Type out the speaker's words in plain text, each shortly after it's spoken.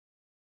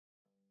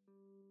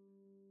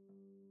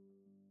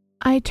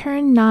I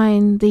turned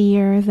 9 the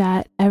year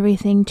that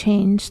everything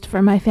changed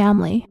for my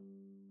family.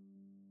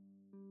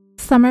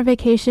 Summer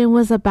vacation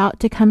was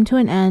about to come to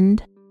an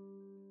end.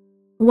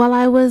 While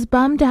I was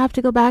bummed to have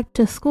to go back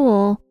to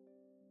school,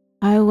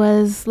 I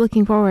was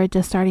looking forward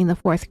to starting the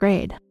 4th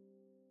grade.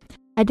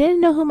 I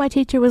didn't know who my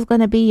teacher was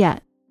going to be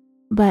yet,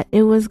 but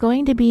it was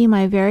going to be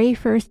my very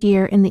first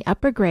year in the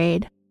upper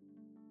grade,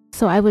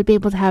 so I would be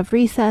able to have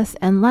recess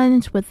and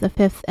lunch with the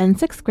 5th and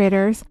 6th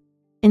graders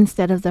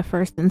instead of the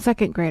 1st and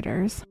 2nd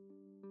graders.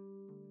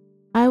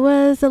 I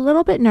was a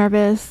little bit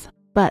nervous,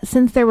 but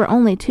since there were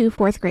only 2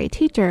 4th grade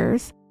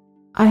teachers,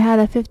 I had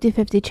a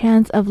 50-50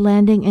 chance of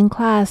landing in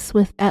class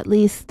with at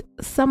least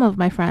some of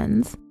my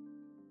friends.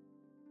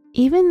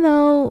 Even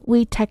though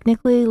we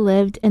technically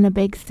lived in a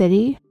big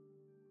city,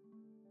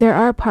 there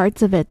are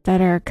parts of it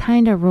that are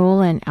kind of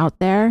rural and out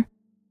there,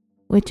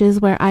 which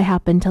is where I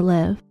happen to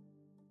live.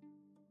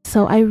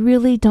 So I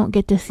really don't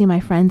get to see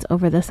my friends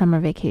over the summer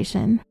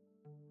vacation.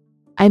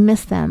 I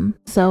miss them,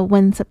 so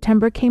when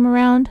September came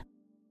around,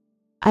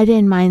 I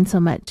didn't mind so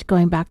much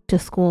going back to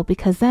school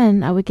because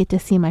then I would get to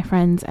see my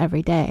friends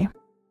every day.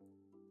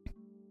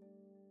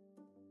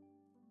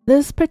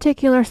 This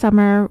particular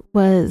summer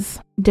was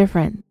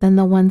different than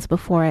the ones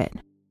before it.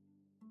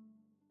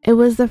 It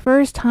was the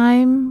first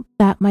time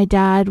that my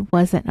dad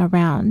wasn't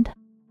around.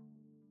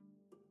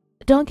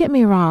 Don't get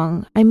me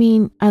wrong,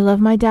 I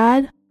love my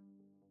dad,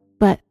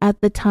 but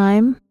at the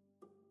time,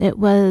 it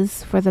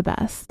was for the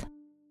best.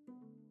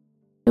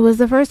 It was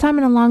the first time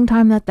in a long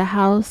time that the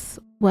house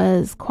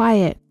was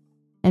quiet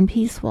and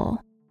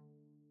peaceful.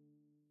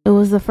 It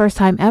was the first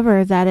time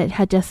ever that it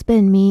had just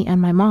been me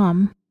and my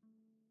mom.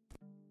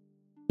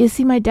 You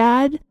see, my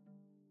dad,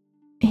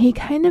 he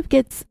kind of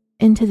gets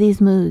into these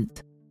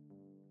moods,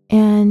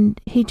 and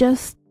he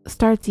just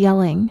starts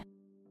yelling.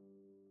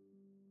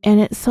 And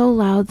it's so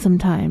loud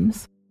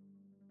sometimes.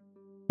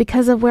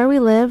 Because of where we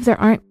live, there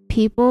aren't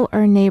people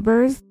or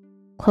neighbors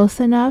close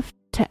enough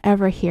to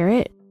ever hear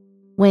it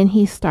when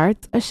he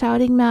starts a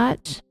shouting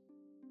match.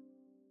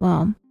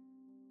 Well,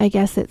 I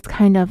guess it's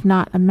kind of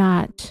not a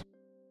match.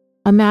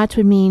 A match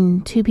would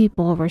mean 2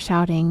 people were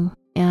shouting,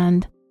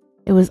 and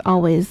it was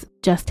always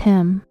just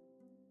him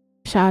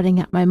shouting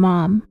at my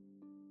mom.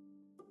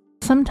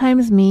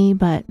 Sometimes me,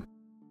 but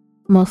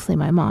mostly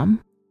my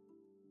mom.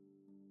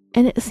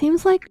 And it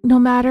seems like no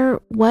matter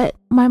what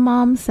my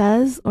mom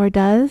says or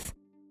does,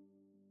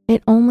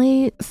 it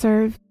only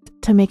served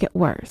to make it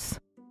worse.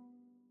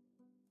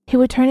 He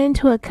would turn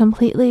into a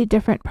completely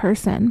different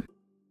person,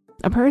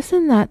 a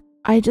person that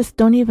I just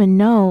don't even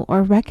know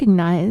or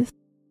recognize.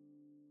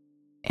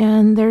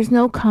 And there's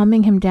no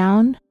calming him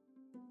down.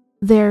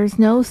 There's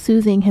no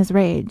soothing his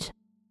rage.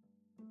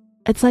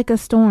 It's like a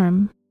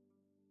storm,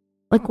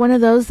 like one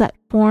of those that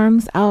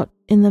forms out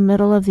in the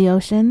middle of the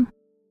ocean,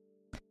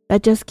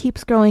 that just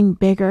keeps growing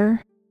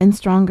bigger and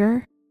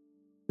stronger,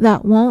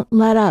 that won't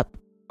let up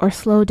or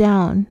slow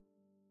down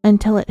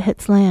until it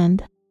hits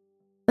land.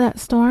 That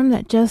storm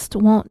that just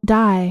won't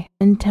die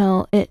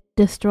until it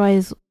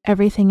destroys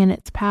everything in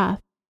its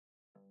path.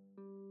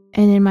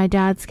 And in my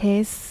dad's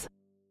case,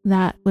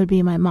 that would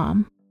be my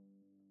mom.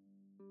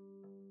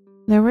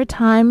 There were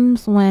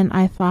times when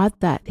I thought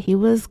that he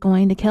was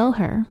going to kill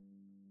her.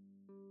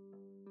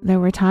 There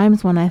were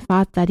times when I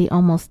thought that he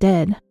almost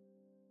did.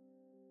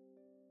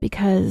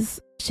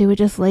 Because she would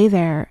just lay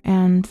there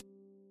and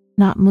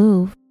not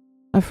move,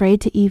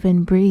 afraid to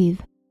even breathe.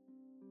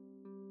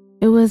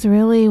 It was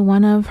really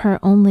one of her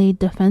only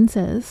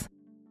defenses.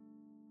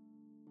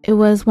 It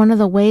was one of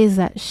the ways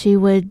that she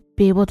would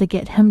be able to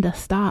get him to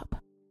stop,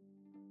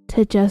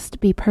 to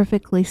just be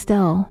perfectly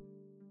still.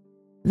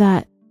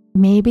 That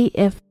maybe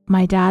if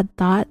my dad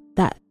thought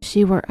that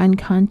she were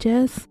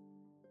unconscious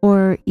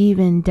or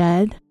even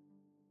dead,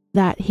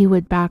 that he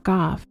would back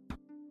off.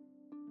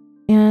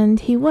 And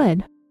he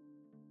would.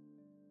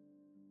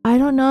 I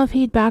don't know if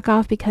he'd back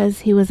off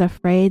because he was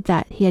afraid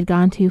that he had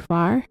gone too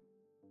far,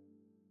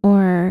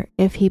 or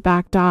if he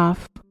backed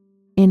off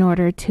in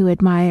order to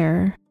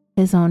admire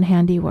his own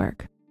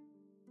handiwork.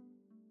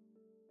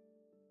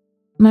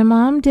 My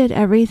mom did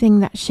everything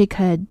that she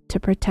could to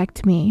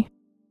protect me,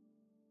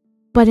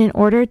 but in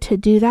order to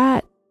do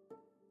that,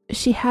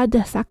 she had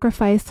to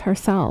sacrifice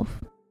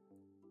herself.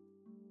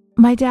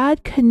 My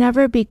dad could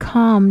never be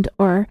calmed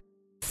or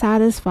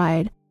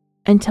satisfied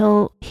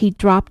until he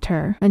dropped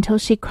her, until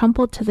she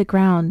crumpled to the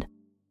ground,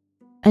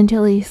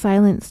 until he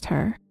silenced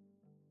her.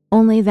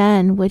 Only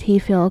then would he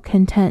feel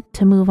content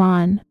to move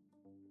on,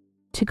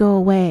 to go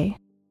away,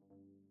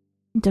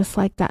 just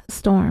like that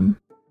storm.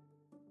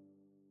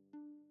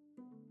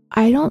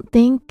 I don't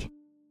think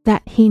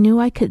that he knew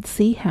I could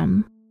see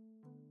him,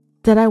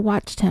 that I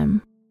watched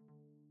him.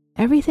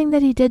 Everything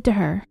that he did to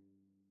her,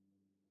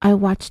 I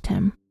watched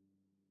him.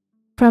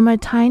 From a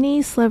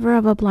tiny sliver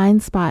of a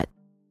blind spot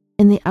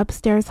in the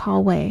upstairs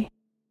hallway,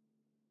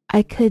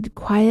 I could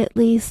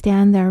quietly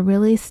stand there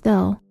really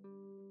still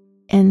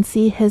and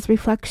see his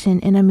reflection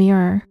in a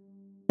mirror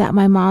that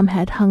my mom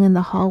had hung in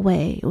the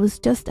hallway. It was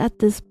just at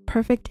this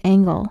perfect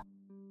angle.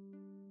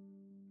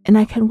 And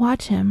I could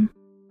watch him.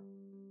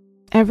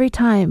 Every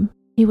time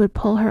he would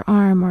pull her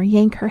arm or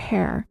yank her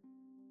hair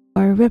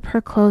or rip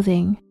her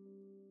clothing.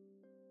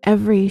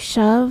 Every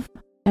shove,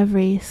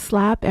 every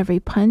slap, every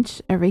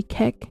punch, every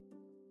kick.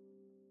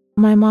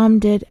 My mom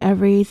did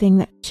everything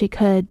that she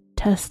could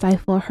to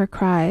stifle her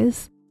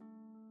cries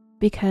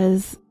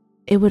because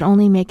it would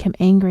only make him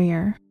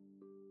angrier.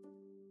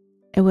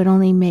 It would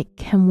only make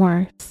him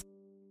worse.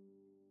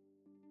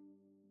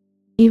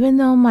 Even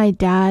though my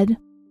dad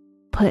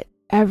put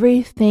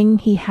everything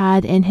he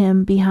had in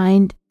him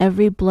behind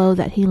every blow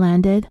that he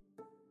landed,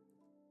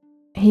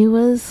 he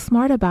was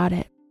smart about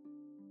it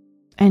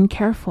and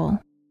careful,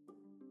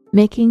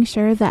 making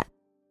sure that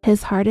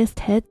his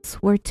hardest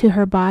hits were to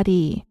her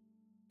body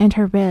and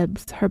her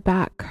ribs, her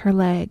back, her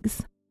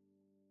legs.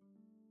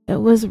 It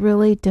was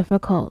really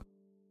difficult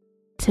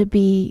to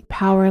be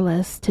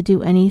powerless to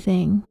do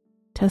anything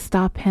to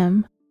stop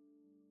him,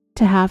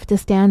 to have to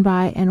stand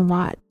by and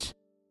watch,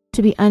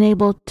 to be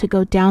unable to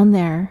go down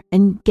there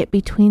and get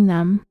between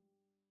them.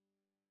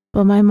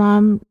 But my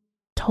mom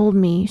told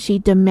me, she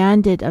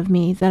demanded of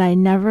me that I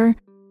never,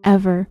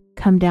 ever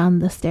come down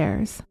the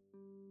stairs.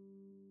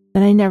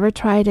 That I never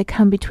try to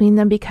come between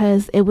them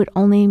because it would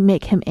only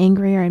make him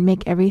angrier and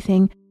make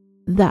everything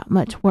that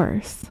much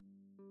worse.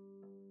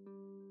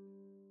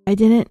 I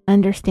didn't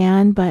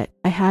understand, but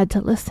I had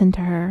to listen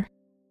to her.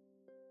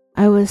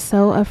 I was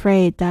so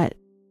afraid that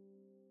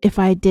if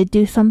I did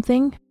do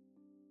something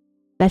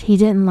that he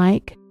didn't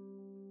like,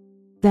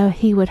 that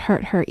he would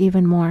hurt her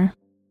even more.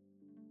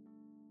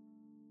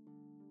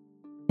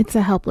 It's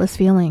a helpless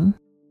feeling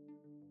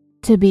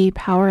to be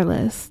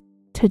powerless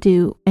to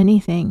do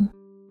anything.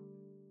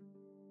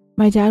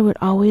 My dad would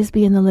always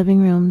be in the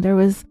living room. There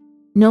was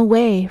no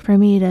way for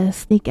me to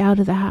sneak out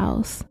of the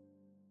house.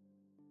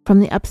 From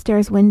the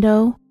upstairs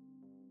window,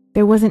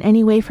 there wasn't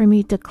any way for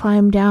me to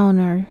climb down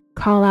or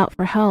call out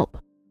for help.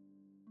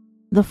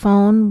 The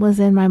phone was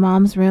in my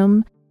mom's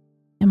room,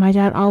 and my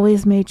dad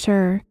always made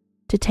sure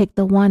to take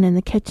the one in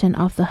the kitchen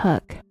off the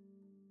hook.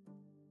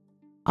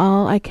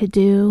 All I could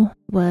do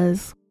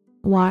was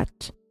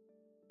watch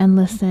and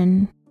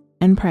listen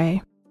and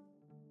pray.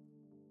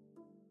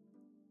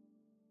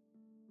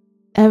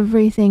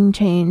 Everything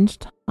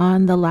changed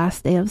on the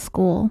last day of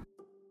school,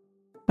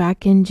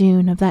 back in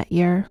June of that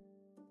year.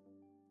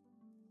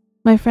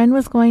 My friend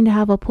was going to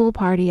have a pool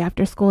party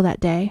after school that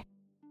day.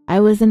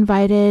 I was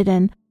invited,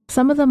 and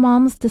some of the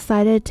moms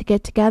decided to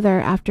get together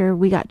after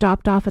we got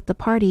dropped off at the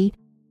party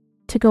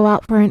to go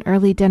out for an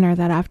early dinner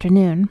that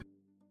afternoon.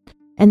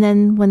 And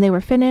then when they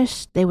were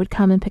finished, they would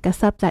come and pick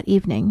us up that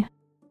evening.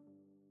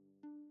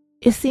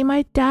 You see,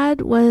 my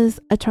dad was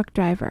a truck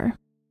driver.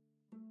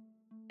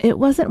 It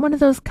wasn't one of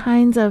those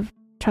kinds of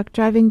truck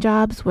driving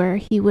jobs where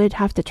he would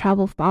have to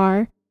travel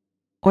far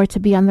or to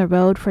be on the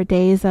road for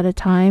days at a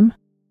time.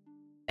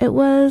 It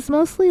was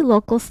mostly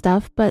local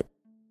stuff, but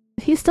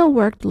he still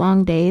worked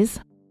long days.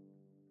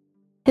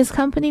 His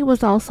company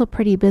was also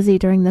pretty busy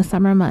during the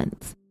summer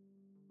months,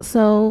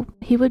 so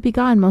he would be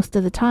gone most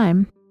of the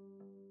time.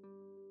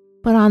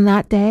 But on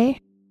that day,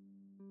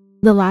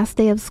 the last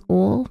day of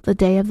school, the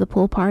day of the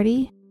pool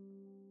party,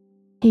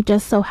 he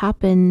just so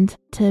happened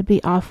to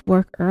be off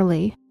work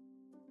early.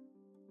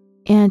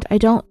 And I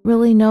don't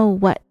really know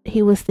what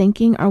he was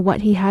thinking or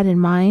what he had in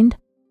mind,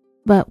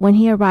 but when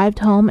he arrived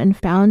home and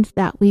found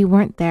that we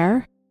weren't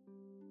there,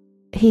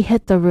 he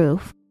hit the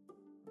roof.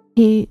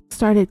 He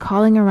started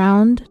calling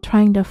around,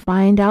 trying to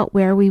find out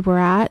where we were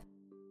at,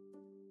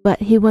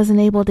 but he wasn't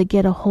able to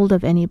get a hold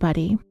of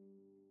anybody.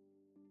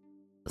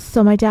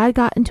 So my dad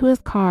got into his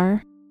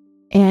car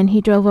and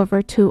he drove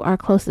over to our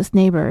closest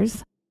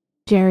neighbors,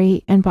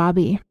 Jerry and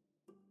Bobby.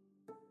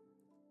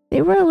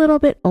 They were a little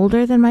bit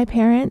older than my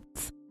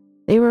parents.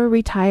 They were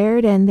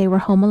retired and they were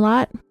home a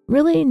lot,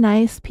 really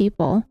nice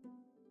people.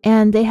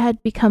 And they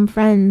had become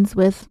friends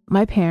with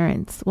my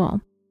parents,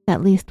 well,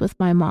 at least with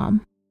my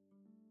mom.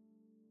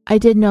 I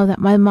did know that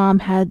my mom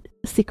had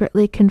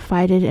secretly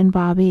confided in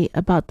Bobby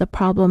about the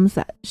problems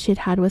that she'd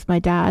had with my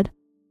dad,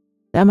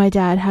 that my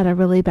dad had a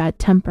really bad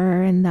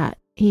temper and that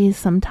he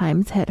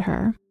sometimes hit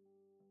her.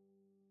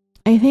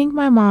 I think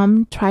my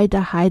mom tried to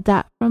hide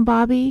that from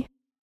Bobby,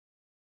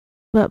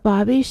 but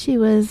Bobby, she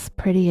was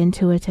pretty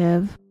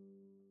intuitive.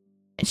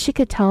 She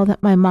could tell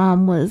that my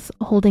mom was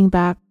holding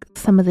back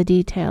some of the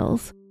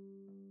details.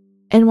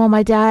 And while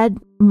my dad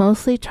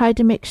mostly tried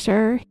to make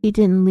sure he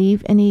didn't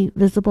leave any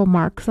visible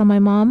marks on my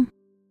mom,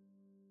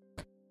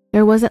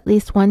 there was at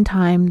least one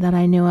time that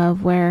I knew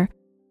of where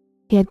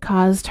he had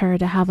caused her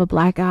to have a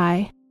black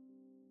eye.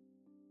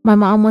 My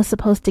mom was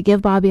supposed to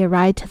give Bobby a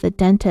ride to the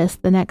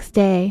dentist the next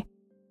day,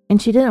 and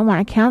she didn't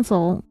want to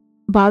cancel.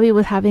 Bobby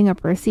was having a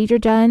procedure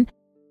done,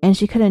 and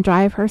she couldn't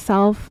drive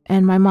herself,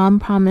 and my mom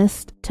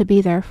promised to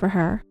be there for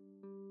her.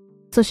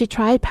 So she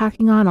tried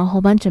packing on a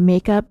whole bunch of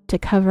makeup to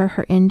cover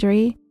her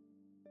injury,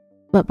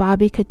 but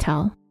Bobby could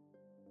tell.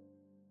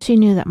 She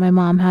knew that my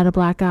mom had a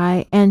black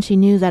eye, and she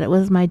knew that it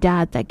was my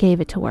dad that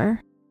gave it to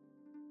her.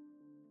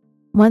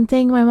 One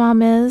thing my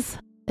mom is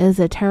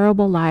a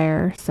terrible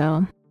liar,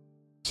 so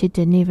she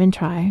didn't even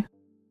try.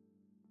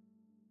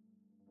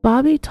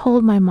 Bobby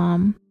told my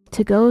mom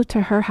to go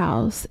to her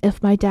house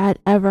if my dad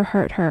ever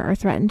hurt her or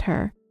threatened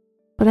her,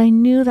 but I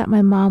knew that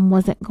my mom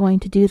wasn't going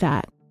to do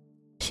that.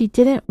 She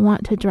didn't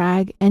want to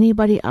drag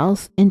anybody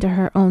else into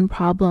her own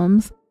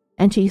problems,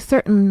 and she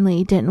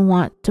certainly didn't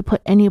want to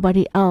put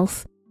anybody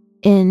else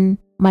in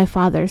my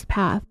father's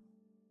path,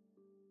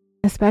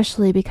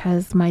 especially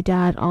because my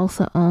dad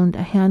also owned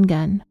a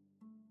handgun.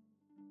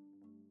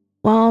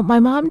 While my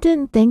mom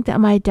didn't think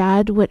that my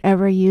dad would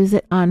ever use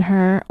it on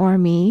her or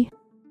me,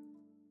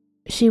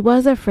 she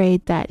was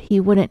afraid that he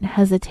wouldn't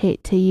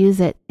hesitate to use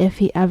it if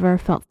he ever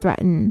felt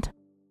threatened.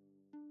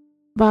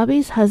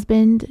 Bobby's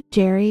husband,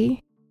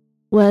 Jerry,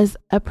 was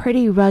a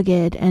pretty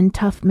rugged and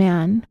tough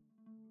man.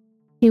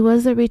 He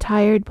was a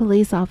retired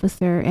police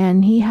officer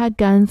and he had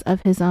guns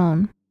of his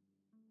own.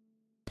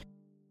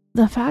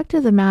 The fact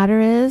of the matter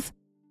is,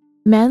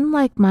 men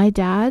like my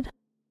dad,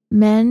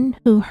 men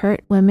who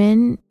hurt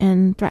women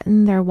and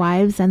threaten their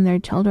wives and their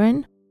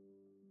children,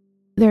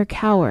 they're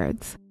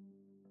cowards.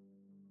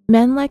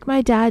 Men like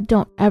my dad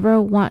don't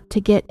ever want to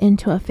get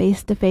into a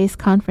face-to-face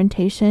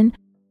confrontation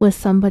with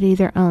somebody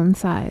their own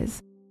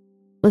size,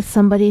 with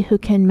somebody who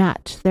can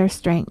match their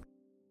strength.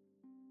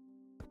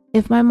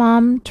 If my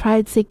mom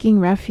tried seeking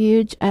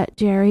refuge at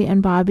Jerry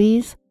and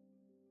Bobby's,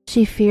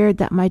 she feared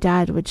that my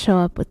dad would show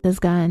up with his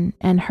gun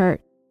and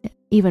hurt,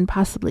 even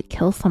possibly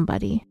kill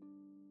somebody.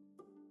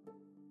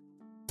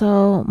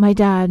 So my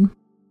dad,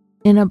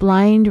 in a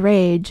blind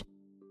rage,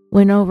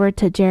 went over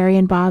to Jerry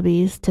and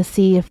Bobby's to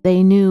see if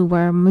they knew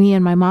where me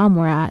and my mom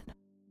were at.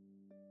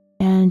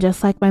 And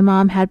just like my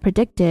mom had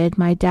predicted,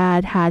 my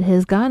dad had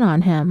his gun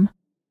on him.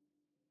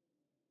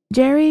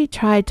 Jerry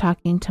tried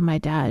talking to my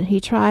dad.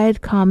 He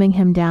tried calming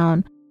him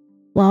down,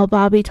 while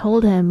Bobby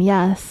told him,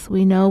 yes,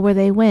 we know where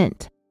they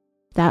went,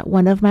 that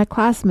one of my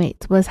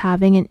classmates was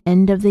having an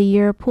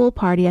end-of-the-year pool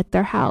party at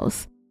their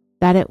house,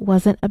 that it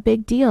wasn't a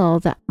big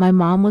deal, that my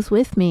mom was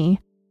with me,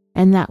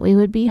 and that we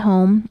would be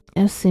home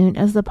as soon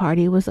as the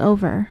party was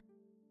over.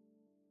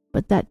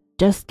 But that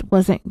just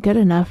wasn't good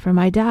enough for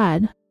my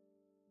dad.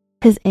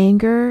 His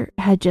anger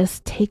had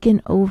just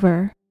taken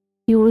over.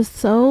 He was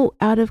so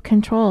out of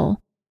control,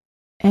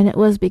 and it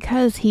was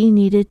because he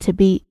needed to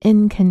be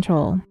in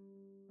control.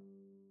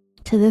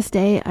 To this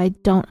day, I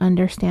don't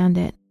understand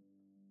it.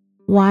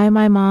 Why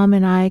my mom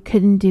and I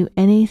couldn't do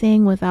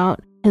anything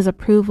without his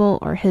approval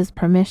or his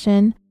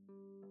permission.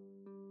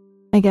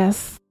 I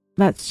guess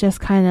that's just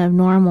kind of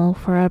normal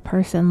for a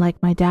person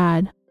like my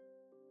dad.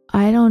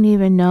 I don't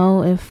even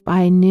know if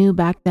I knew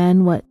back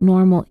then what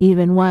normal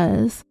even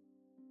was.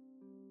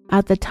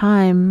 At the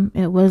time,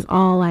 it was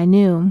all I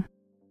knew.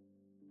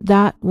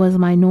 That was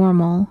my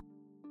normal.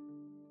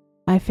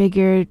 I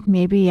figured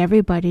maybe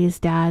everybody's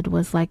dad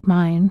was like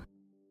mine.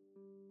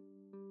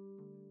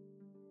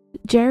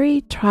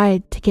 Jerry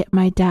tried to get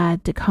my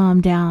dad to calm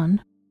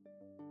down.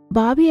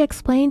 Bobby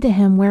explained to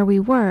him where we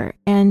were,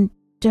 and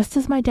just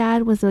as my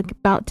dad was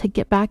about to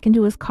get back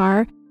into his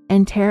car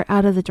and tear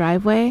out of the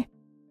driveway,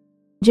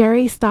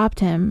 Jerry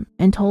stopped him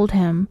and told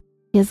him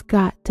he's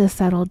got to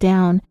settle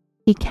down.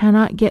 He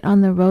cannot get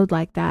on the road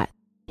like that.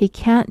 He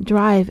can't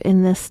drive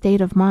in this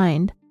state of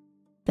mind.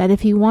 That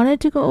if he wanted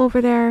to go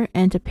over there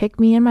and to pick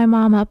me and my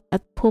mom up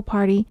at the pool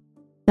party,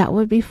 that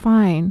would be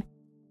fine,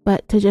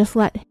 but to just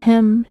let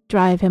him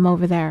drive him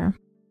over there.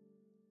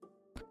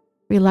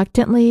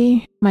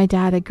 Reluctantly, my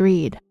dad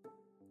agreed.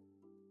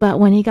 But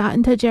when he got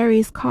into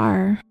Jerry's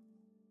car,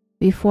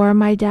 before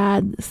my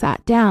dad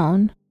sat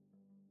down,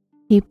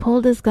 he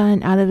pulled his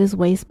gun out of his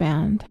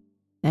waistband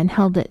and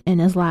held it in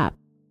his lap.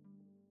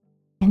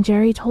 And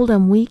Jerry told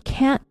him we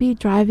can't be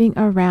driving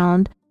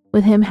around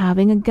with him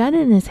having a gun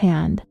in his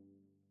hand.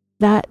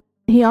 That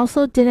he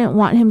also didn't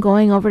want him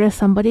going over to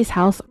somebody's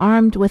house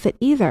armed with it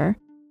either.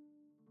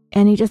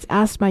 And he just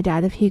asked my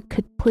dad if he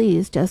could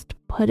please just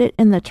put it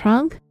in the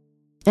trunk,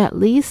 at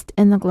least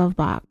in the glove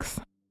box.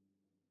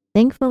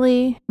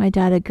 Thankfully, my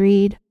dad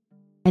agreed,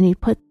 and he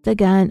put the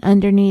gun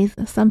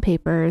underneath some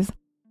papers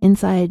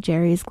inside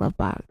Jerry's glove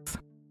box.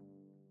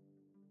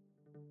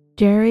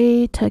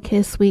 Jerry took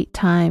his sweet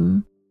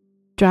time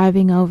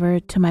driving over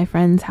to my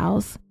friend's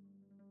house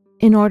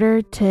in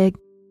order to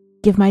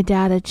give my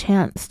dad a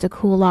chance to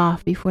cool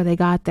off before they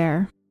got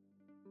there.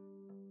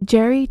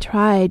 Jerry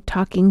tried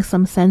talking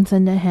some sense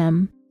into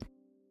him.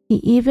 He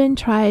even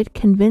tried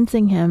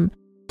convincing him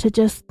to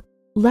just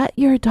let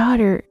your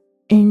daughter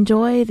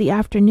enjoy the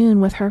afternoon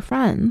with her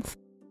friends,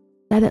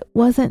 that it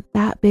wasn't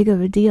that big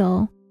of a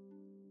deal.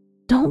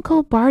 Don't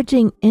go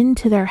barging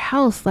into their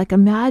house like a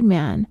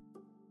madman,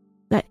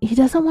 that he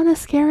doesn't want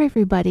to scare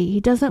everybody.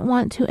 He doesn't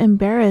want to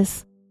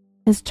embarrass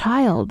his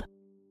child.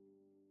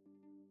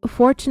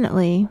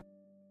 Fortunately,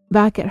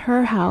 back at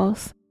her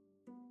house,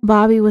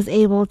 Bobby was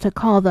able to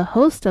call the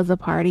host of the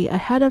party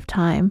ahead of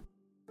time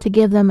to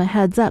give them a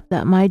heads up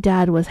that my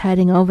dad was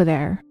heading over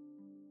there.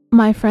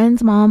 My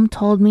friend's mom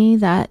told me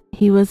that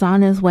he was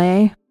on his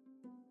way,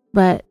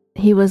 but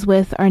he was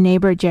with our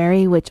neighbor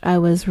Jerry, which I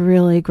was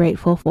really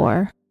grateful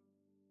for.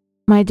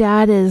 My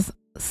dad is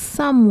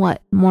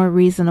somewhat more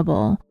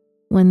reasonable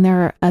when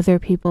there are other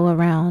people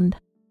around.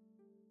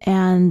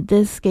 and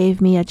this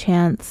gave me a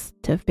chance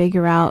to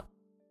figure out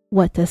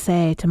what to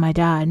say to my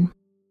dad.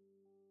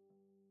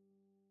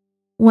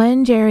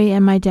 When Jerry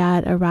and my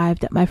dad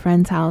arrived at my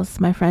friend's house,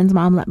 my friend's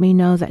mom let me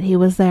know that he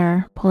was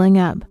there, pulling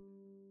up.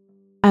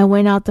 I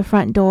went out the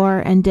front door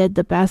and did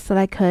the best that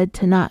I could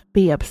to not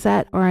be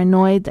upset or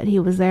annoyed that he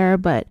was there,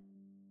 but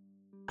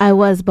I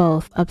was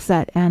both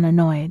upset and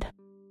annoyed.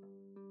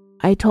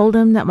 I told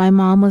him that my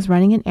mom was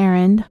running an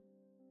errand,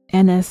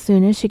 and as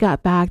soon as she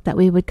got back that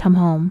we would come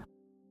home.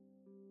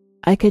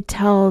 I could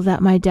tell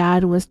that my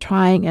dad was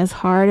trying as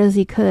hard as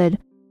he could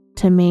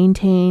to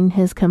maintain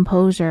his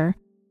composure.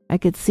 I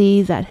could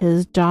see that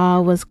his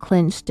jaw was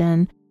clenched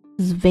and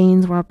his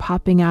veins were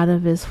popping out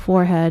of his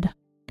forehead.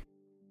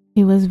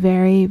 He was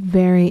very,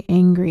 very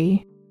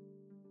angry.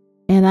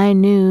 And I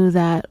knew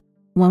that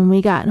when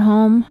we got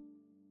home,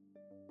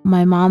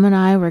 my mom and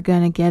I were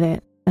going to get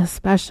it,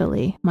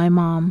 especially my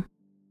mom.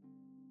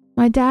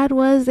 My dad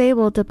was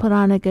able to put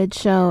on a good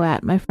show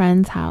at my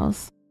friend's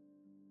house.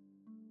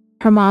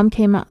 Her mom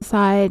came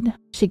outside,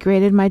 she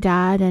greeted my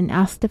dad and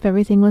asked if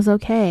everything was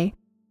okay.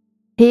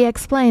 He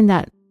explained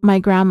that my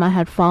grandma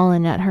had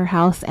fallen at her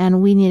house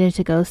and we needed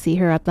to go see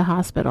her at the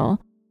hospital,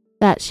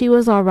 that she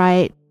was all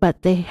right,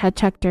 but they had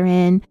checked her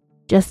in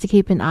just to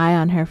keep an eye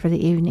on her for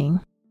the evening.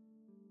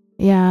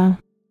 Yeah,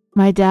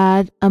 my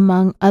dad,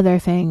 among other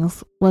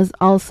things, was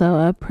also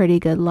a pretty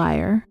good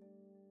liar.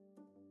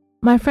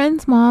 My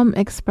friend's mom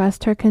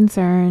expressed her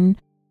concern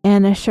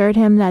and assured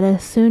him that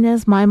as soon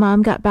as my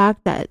mom got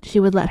back that she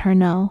would let her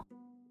know.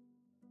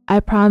 I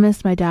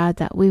promised my dad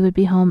that we would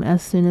be home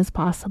as soon as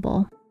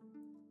possible.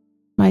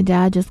 My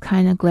dad just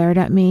kind of glared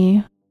at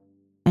me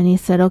and he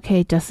said,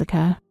 "Okay,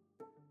 Jessica,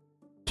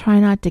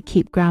 try not to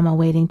keep Grandma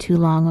waiting too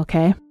long,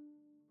 okay?"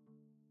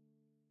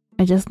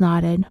 I just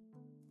nodded.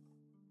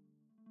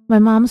 My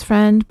mom's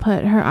friend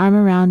put her arm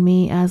around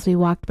me as we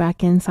walked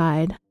back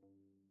inside.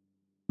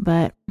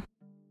 But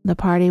the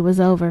party was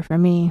over for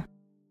me.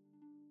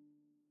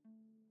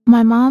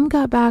 My mom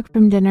got back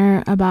from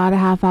dinner about a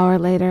half hour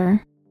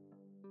later.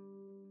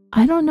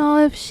 I don't know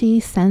if she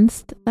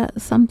sensed that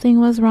something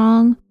was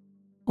wrong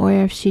or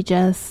if she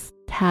just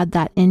had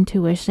that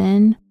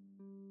intuition,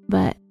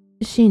 but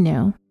she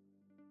knew.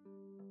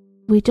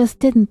 We just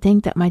didn't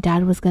think that my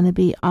dad was going to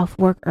be off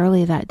work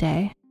early that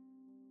day.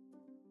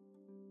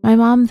 My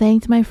mom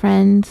thanked my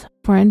friend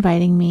for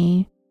inviting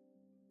me,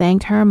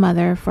 thanked her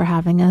mother for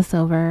having us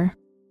over.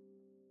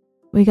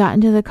 We got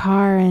into the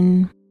car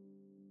and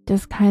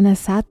just kind of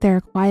sat there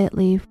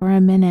quietly for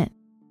a minute.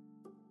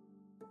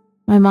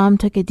 My mom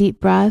took a deep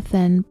breath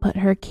and put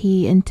her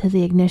key into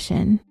the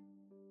ignition.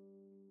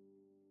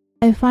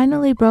 I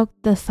finally broke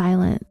the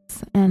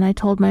silence and I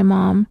told my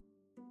mom,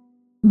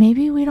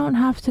 maybe we don't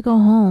have to go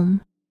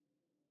home.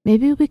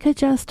 Maybe we could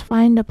just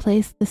find a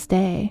place to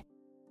stay.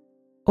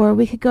 Or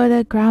we could go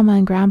to Grandma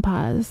and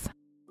Grandpa's.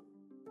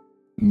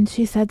 And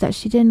she said that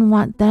she didn't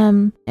want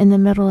them in the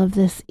middle of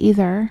this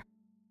either.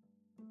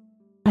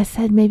 I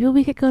said maybe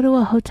we could go to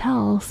a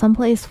hotel,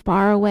 someplace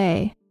far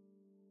away.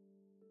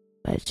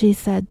 But she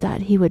said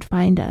that he would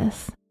find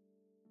us.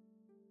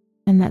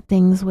 And that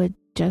things would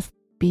just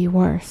be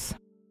worse.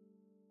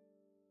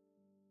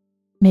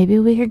 Maybe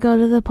we could go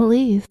to the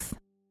police.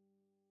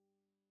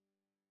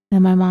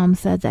 And my mom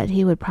said that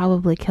he would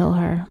probably kill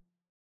her.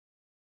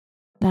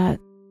 That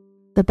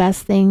the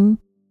best thing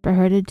for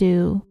her to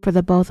do for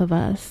the both of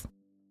us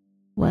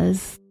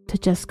was to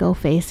just go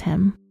face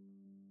him.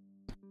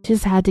 She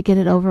just had to get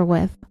it over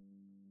with.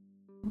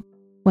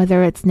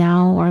 Whether it's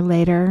now or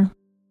later,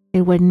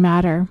 it wouldn't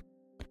matter.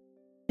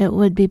 It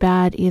would be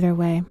bad either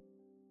way.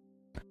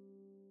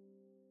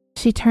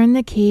 She turned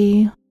the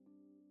key,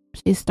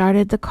 she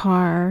started the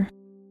car,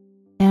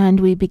 and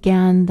we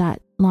began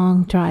that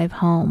long drive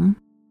home.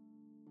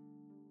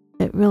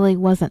 It really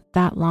wasn't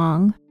that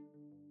long,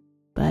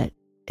 but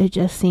it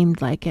just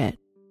seemed like it.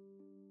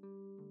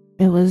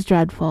 It was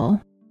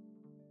dreadful,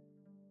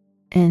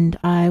 and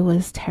I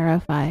was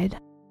terrified.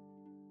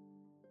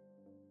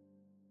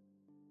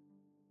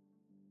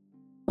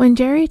 When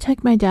Jerry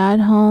took my dad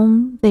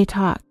home, they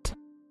talked.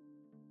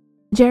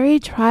 Jerry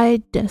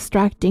tried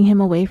distracting him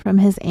away from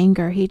his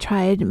anger. He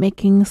tried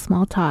making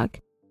small talk,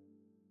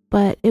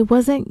 but it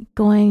wasn't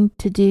going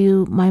to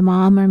do my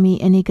mom or me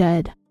any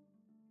good.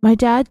 My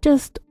dad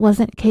just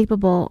wasn't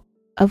capable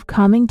of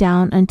calming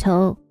down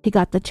until he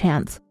got the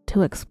chance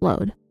to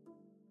explode,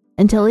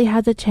 until he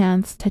had the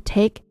chance to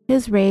take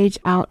his rage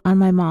out on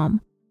my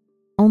mom.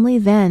 Only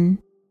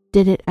then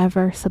did it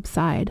ever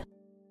subside.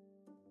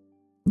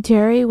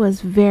 Jerry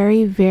was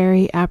very,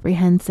 very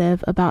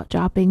apprehensive about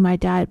dropping my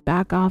dad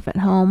back off at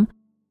home,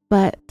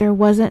 but there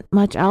wasn't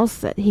much else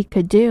that he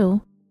could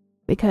do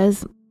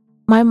because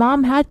my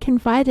mom had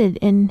confided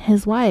in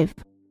his wife,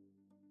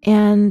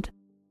 and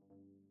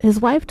his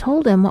wife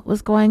told him what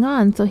was going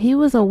on, so he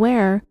was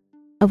aware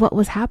of what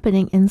was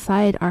happening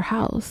inside our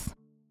house.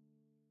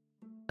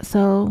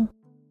 So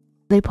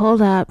they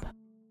pulled up.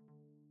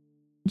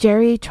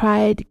 Jerry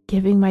tried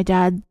giving my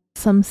dad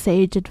some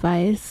sage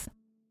advice,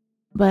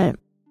 but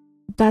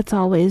that's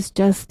always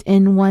just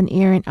in one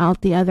ear and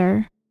out the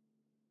other.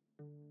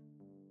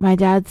 my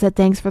dad said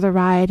thanks for the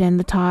ride and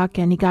the talk,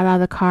 and he got out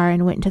of the car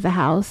and went into the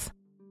house.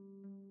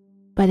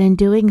 But in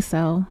doing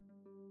so,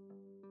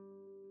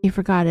 he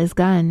forgot his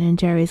gun in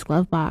Jerry's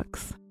glove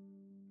box.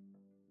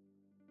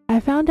 I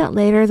found out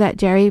later that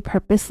Jerry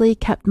purposely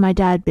kept my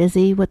dad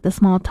busy with the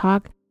small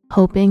talk,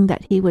 hoping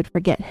that he would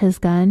forget his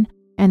gun,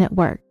 and it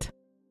worked.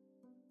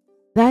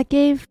 That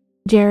gave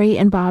Jerry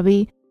and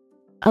Bobby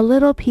a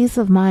little peace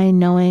of mind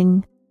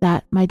knowing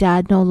that my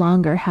dad no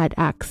longer had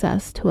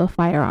access to a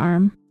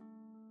firearm.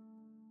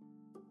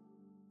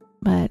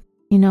 But,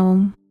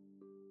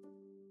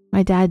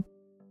 my dad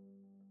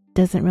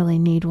doesn't really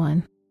need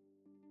one.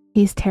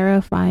 He's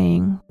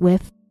terrifying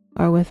with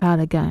or without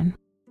a gun.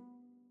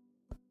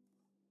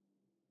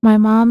 My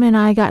mom and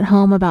I got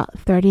home about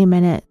 30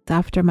 minutes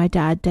after my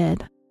dad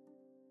did.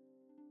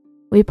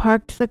 We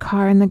parked the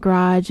car in the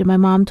garage and my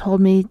mom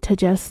told me to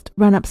just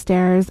run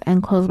upstairs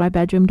and close my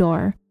bedroom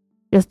door.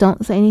 Just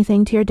don't say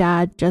anything to your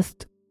dad,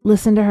 just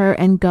listen to her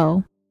and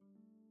go.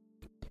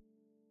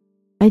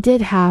 I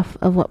did half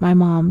of what my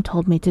mom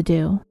told me to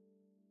do.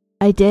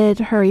 I did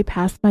hurry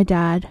past my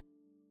dad,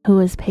 who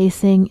was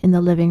pacing in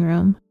the living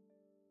room.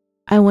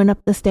 I went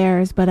up the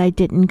stairs, but I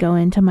didn't go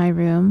into my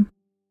room.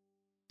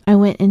 I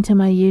went into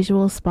my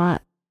usual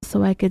spot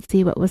so I could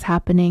see what was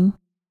happening.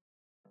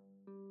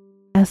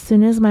 As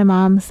soon as my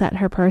mom set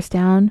her purse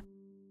down,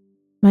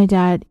 my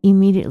dad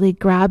immediately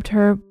grabbed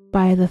her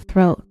by the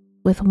throat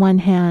with one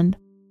hand.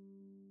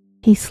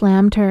 He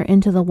slammed her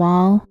into the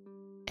wall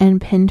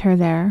and pinned her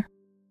there.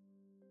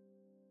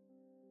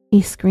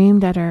 He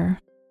screamed at her,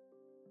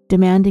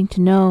 demanding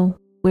to know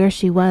where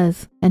she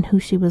was and who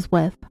she was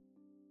with.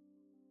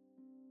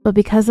 But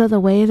because of the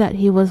way that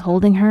he was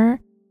holding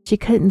her, she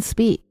couldn't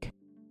speak.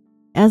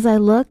 As I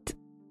looked,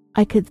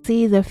 I could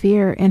see the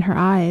fear in her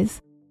eyes.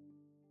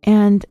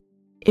 And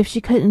if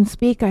she couldn't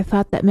speak, I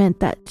thought that meant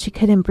that she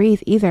couldn't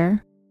breathe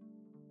either.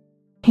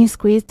 He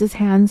squeezed his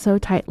hand so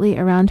tightly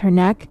around her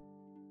neck,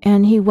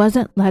 and he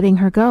wasn't letting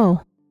her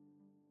go.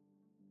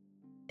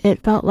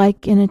 It felt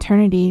like an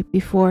eternity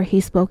before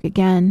he spoke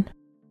again.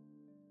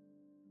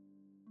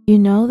 You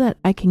know that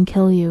I can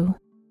kill you.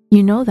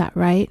 You know that,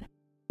 right?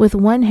 With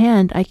one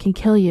hand, I can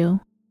kill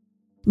you.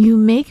 You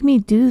make me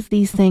do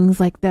these things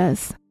like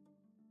this.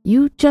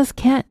 You just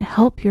can't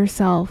help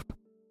yourself.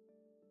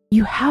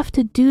 You have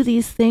to do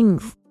these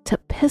things to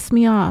piss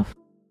me off.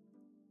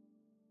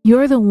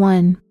 You're the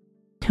one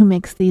who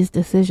makes these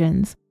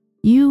decisions.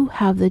 You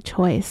have the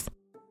choice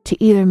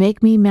to either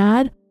make me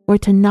mad or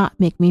to not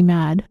make me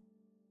mad.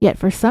 Yet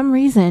for some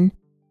reason,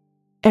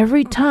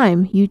 every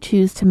time you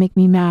choose to make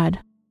me mad.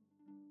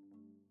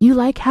 You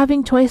like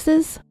having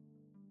choices?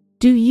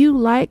 Do you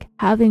like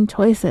having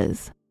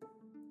choices?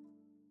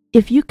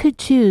 If you could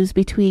choose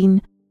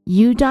between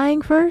you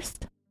dying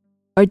first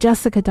or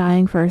Jessica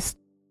dying first,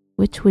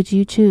 which would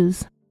you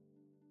choose?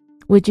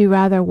 Would you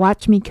rather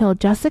watch me kill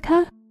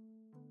Jessica,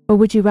 or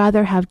would you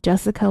rather have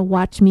Jessica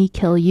watch me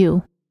kill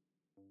you?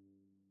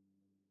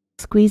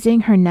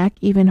 Squeezing her neck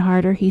even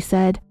harder, he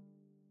said,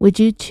 would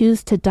you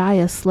choose to die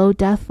a slow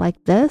death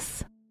like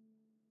this?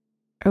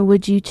 Or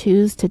would you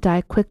choose to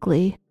die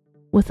quickly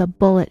with a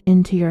bullet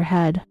into your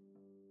head?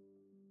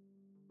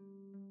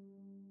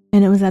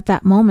 And it was at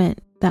that moment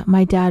that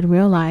my dad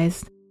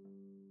realized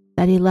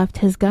that he left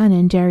his gun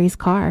in Jerry's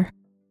car,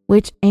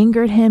 which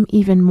angered him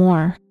even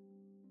more.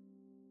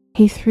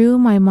 He threw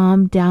my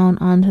mom down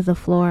onto the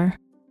floor,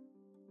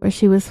 where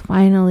she was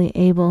finally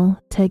able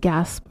to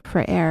gasp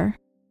for air.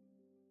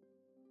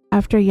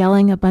 After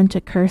yelling a bunch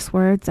of curse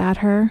words at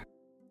her,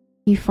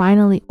 he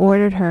finally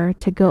ordered her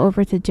to go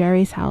over to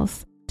Jerry's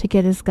house to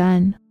get his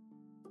gun.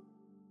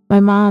 My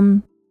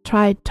mom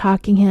tried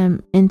talking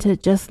him into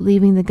just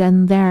leaving the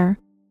gun there,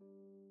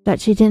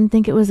 that she didn't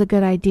think it was a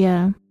good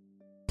idea,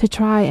 to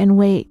try and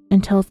wait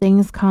until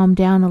things calmed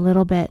down a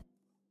little bit,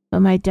 but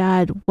my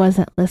dad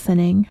wasn't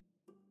listening.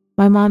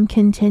 My mom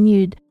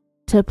continued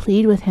to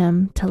plead with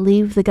him to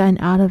leave the gun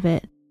out of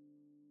it,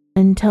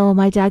 until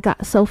my dad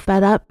got so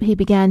fed up he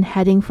began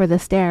heading for the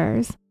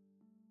stairs.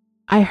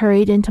 I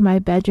hurried into my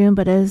bedroom,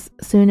 but as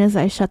soon as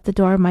I shut the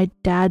door, my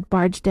dad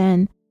barged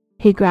in.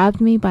 He grabbed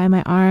me by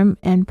my arm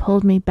and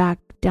pulled me back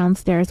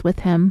downstairs with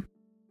him.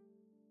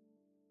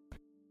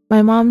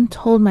 My mom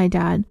told my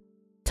dad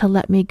to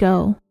let me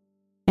go,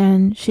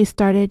 and she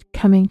started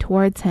coming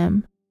towards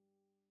him.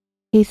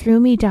 He threw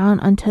me down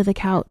onto the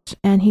couch,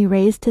 and he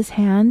raised his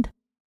hand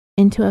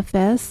into a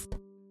fist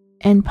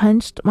and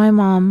punched my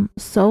mom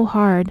so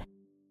hard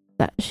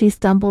that she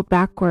stumbled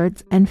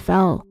backwards and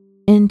fell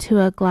into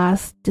a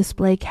glass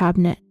display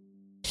cabinet,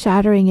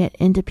 shattering it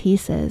into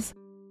pieces,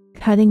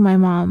 cutting my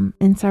mom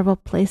in several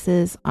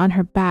places on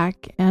her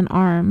back and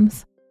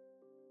arms.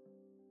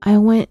 I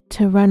went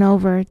to run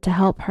over to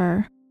help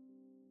her,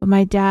 but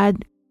my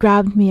dad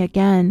grabbed me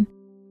again.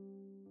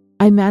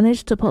 I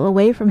managed to pull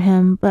away from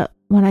him, but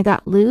when I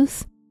got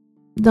loose,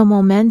 the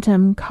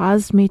momentum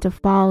caused me to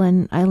fall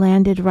and I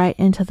landed right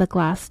into the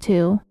glass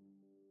too.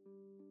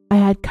 I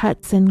had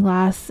cuts and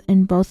glass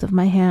in both of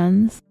my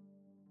hands.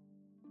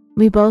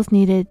 We both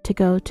needed to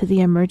go to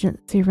the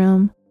emergency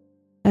room,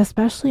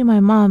 especially my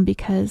mom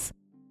because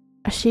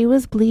She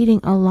was bleeding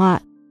a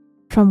lot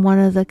from one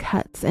of the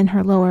cuts in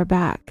her lower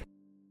back.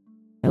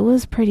 It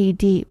was pretty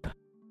deep,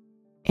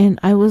 and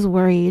I was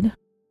worried.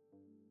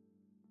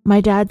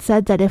 My dad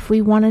said that if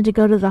we wanted to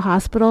go to the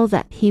hospital,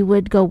 that he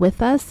would go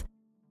with us,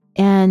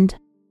 and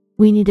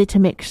we needed to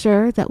make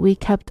sure that we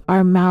kept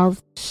our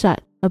mouths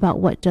shut about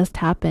what just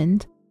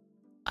happened.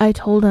 I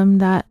told him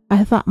that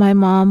I thought my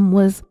mom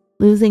was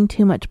losing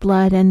too much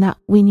blood and that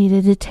we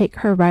needed to take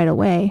her right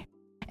away.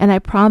 And I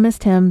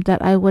promised him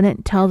that I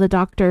wouldn't tell the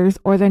doctors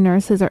or the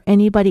nurses or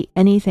anybody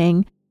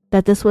anything,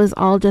 that this was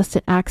all just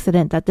an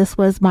accident, that this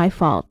was my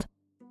fault.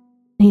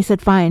 And he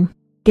said, "Fine,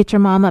 get your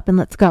mom up and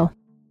let's go."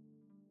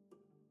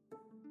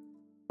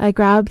 I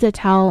grabbed a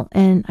towel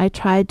and I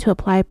tried to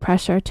apply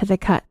pressure to the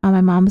cut on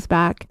my mom's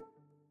back.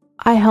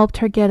 I helped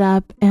her get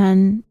up,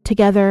 and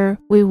together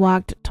we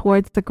walked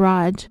towards the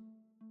garage.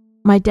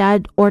 My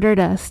dad ordered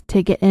us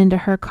to get into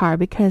her car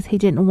because he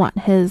didn't want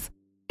his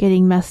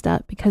getting messed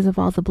up because of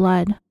all the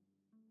blood.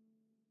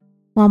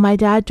 While my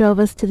dad drove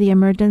us to the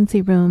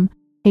emergency room,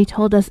 he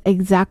told us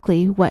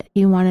exactly what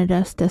he wanted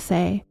us to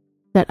say,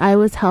 that I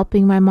was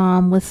helping my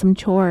mom with some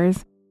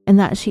chores and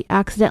that she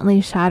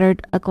accidentally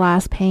shattered a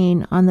glass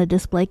pane on the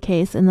display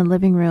case in the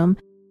living room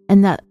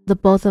and that the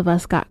both of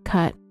us got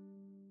cut.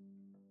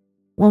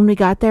 When we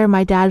got there,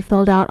 my dad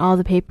filled out all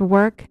the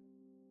paperwork,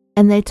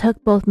 and they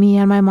took both me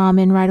and my mom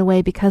in right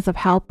away because of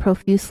how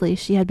profusely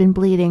she had been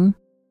bleeding.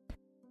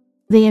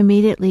 They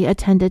immediately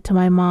attended to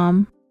my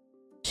mom.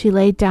 She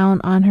laid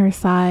down on her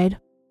side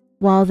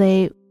while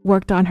they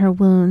worked on her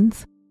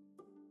wounds.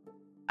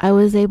 I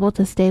was able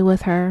to stay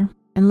with her,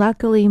 and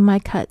luckily my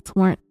cuts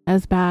weren't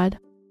as bad,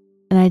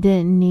 and I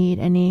didn't need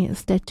any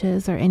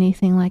stitches or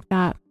anything like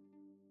that.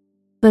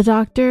 The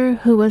doctor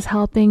who was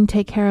helping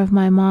take care of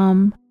my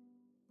mom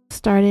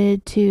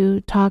started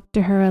to talk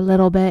to her a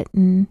little bit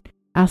and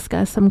ask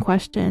us some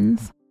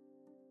questions.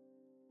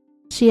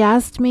 She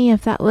asked me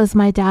if that was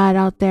my dad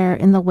out there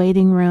in the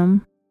waiting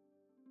room.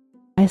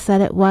 I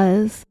said it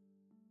was.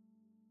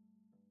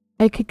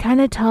 I could kind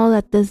of tell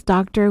that this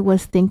doctor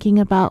was thinking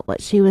about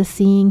what she was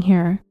seeing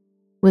here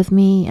with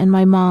me and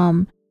my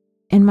mom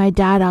and my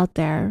dad out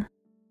there.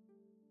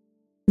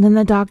 Then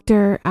the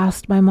doctor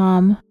asked my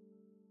mom,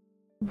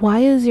 "Why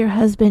is your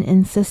husband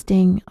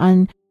insisting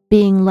on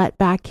being let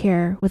back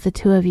here with the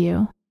two of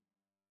you?"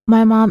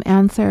 My mom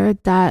answered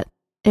that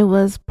it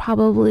was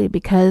probably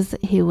because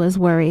he was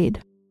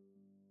worried.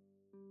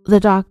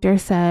 The doctor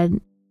said,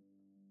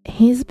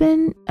 "He's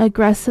been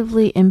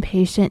aggressively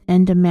impatient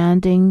and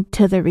demanding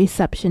to the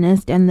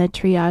receptionist and the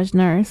triage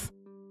nurse.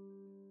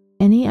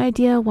 Any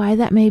idea why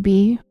that may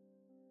be?"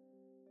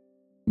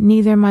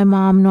 Neither my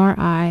mom nor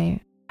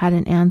I had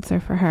an answer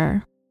for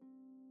her.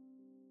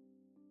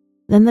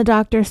 Then the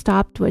doctor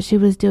stopped what she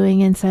was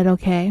doing and said,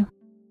 "Okay,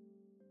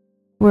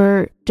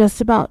 we're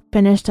just about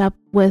finished up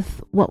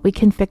with what we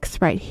can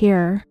fix right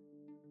here.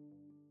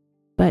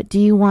 But do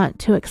you want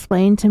to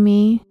explain to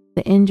me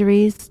the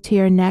injuries to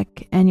your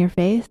neck and your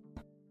face?"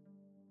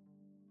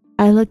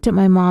 I looked at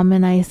my mom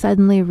and I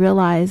suddenly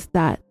realized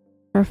that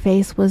her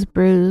face was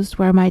bruised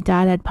where my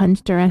dad had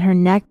punched her, and her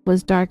neck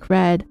was dark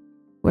red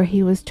where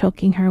he was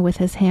choking her with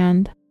his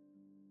hand.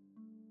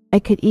 I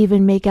could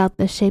even make out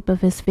the shape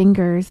of his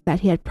fingers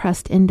that he had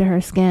pressed into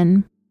her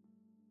skin.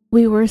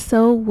 We were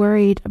so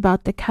worried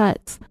about the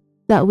cuts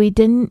that we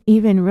didn't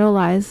even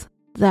realize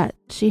that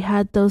she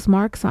had those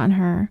marks on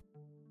her,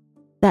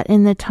 that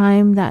in the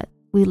time that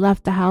we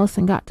left the house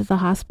and got to the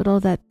hospital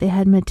that they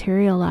had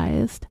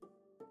materialized.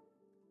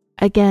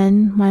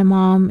 Again, my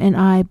mom and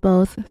I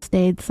both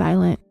stayed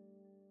silent.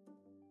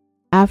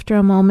 After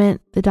a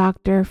moment, the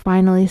doctor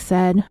finally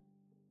said,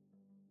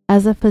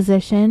 "As a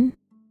physician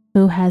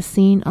who has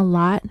seen a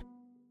lot,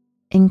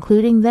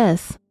 including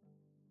this,"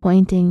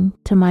 pointing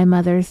to my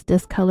mother's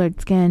discolored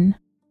skin,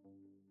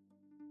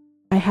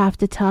 "I have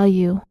to tell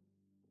you,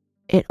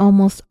 it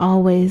almost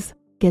always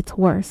gets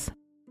worse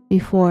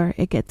before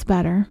it gets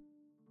better."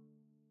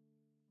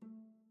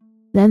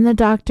 Then the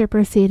doctor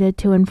proceeded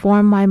to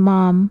inform my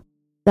mom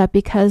that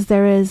because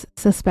there is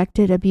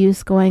suspected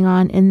abuse going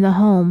on in the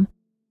home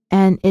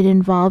and it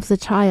involves a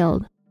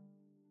child,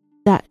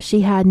 that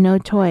she had no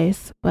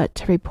choice but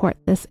to report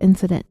this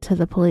incident to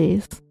the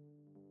police.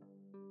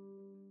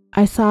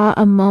 I saw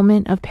a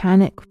moment of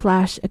panic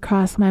flash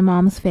across my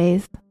mom's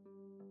face,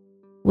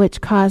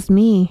 which caused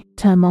me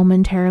to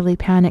momentarily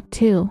panic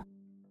too.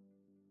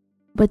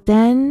 But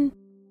then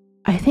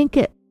I think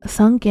it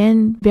sunk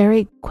in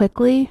very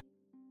quickly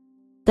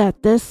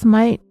that this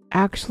might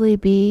actually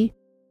be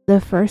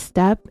the first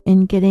step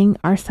in getting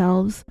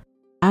ourselves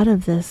out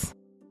of this.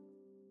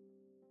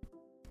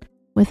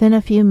 Within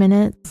a few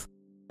minutes,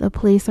 the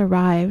police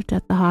arrived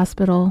at the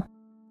hospital.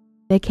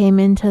 They came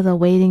into the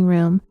waiting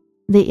room.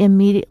 They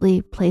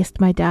immediately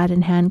placed my dad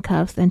in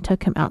handcuffs and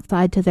took him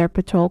outside to their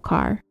patrol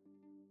car.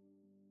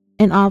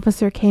 An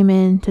officer came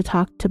in to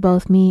talk to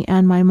both me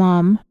and my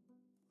mom.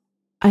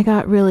 I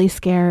got really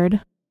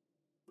scared,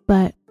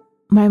 but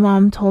my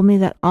mom told me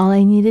that all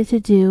I needed to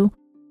do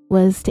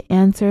was to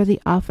answer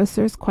the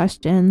officer's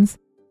questions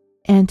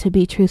and to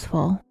be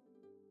truthful.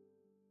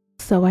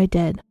 So I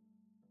did.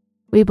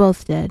 We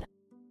both did.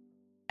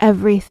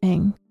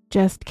 Everything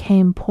just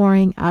came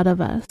pouring out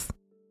of us.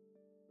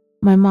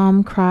 My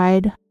mom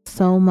cried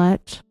so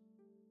much,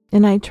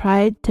 and I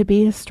tried to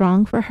be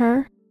strong for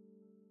her.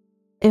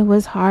 It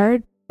was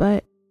hard,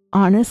 but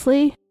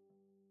honestly,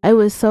 I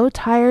was so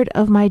tired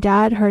of my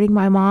dad hurting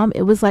my mom,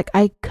 it was like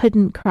I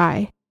couldn't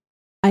cry.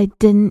 I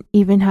didn't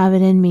even have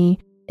it in me.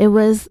 It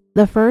was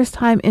the first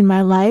time in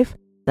my life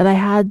that I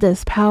had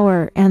this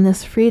power and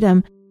this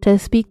freedom to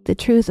speak the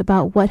truth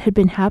about what had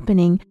been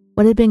happening,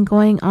 what had been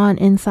going on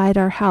inside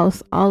our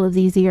house all of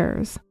these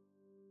years.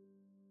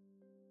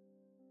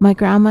 My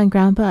grandma and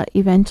grandpa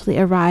eventually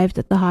arrived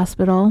at the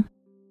hospital.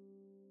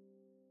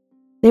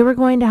 They were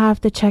going to have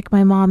to check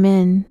my mom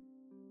in.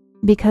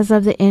 Because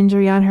of the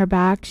injury on her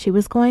back, she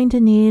was going to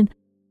need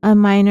a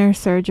minor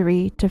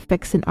surgery to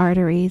fix an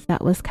artery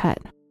that was cut.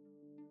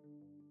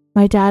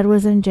 My dad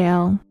was in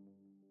jail,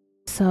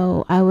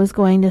 so I was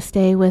going to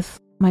stay with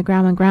my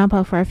grandma and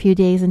grandpa for a few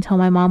days until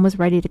my mom was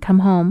ready to come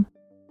home.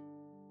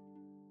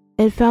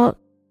 It felt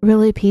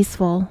really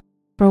peaceful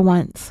for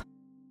once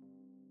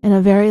in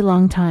a very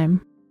long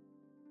time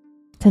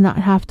to not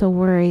have to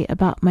worry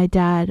about my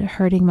dad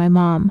hurting my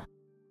mom.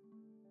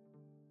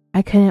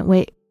 I couldn't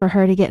wait for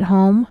her to get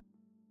home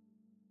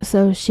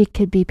so she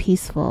could be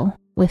peaceful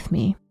with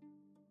me.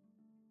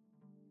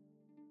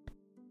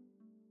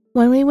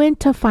 When we went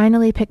to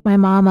finally pick my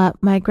mom up,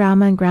 my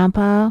grandma and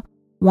grandpa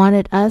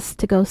wanted us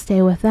to go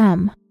stay with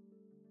them.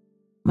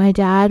 My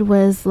dad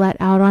was let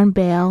out on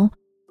bail,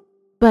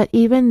 but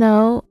even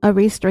though a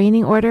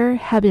restraining order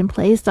had been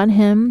placed on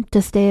him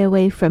to stay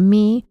away from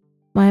me,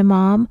 my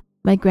mom,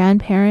 my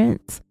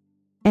grandparents,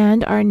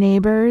 and our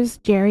neighbors,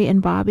 Jerry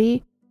and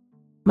Bobby,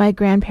 my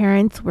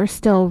grandparents were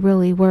still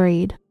really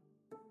worried.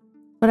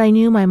 But I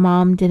knew my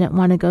mom didn't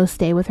want to go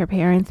stay with her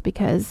parents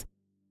because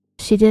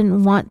she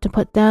didn't want to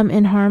put them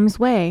in harm's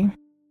way.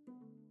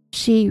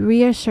 She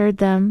reassured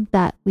them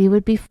that we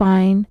would be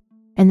fine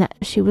and that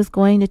she was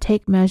going to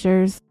take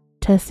measures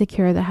to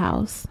secure the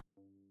house.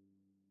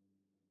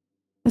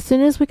 As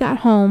soon as we got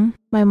home,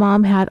 my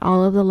mom had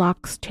all of the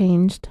locks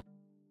changed,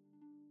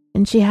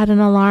 and she had an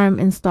alarm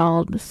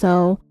installed,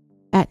 so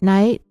at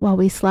night while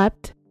we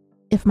slept,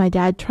 if my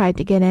dad tried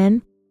to get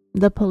in,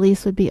 the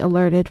police would be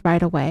alerted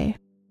right away.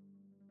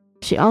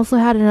 She also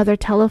had another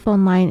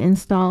telephone line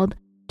installed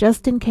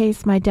just in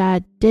case my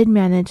dad did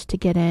manage to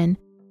get in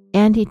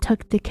and he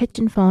took the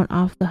kitchen phone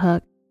off the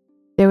hook.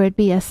 There would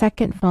be a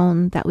second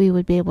phone that we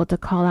would be able to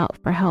call out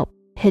for help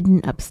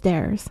hidden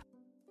upstairs.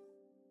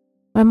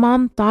 My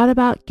mom thought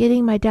about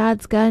getting my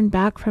dad's gun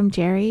back from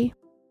Jerry,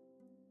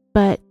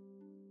 but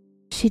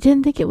she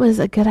didn't think it was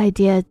a good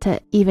idea to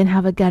even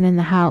have a gun in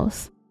the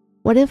house.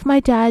 What if my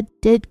dad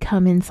did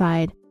come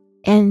inside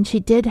and she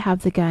did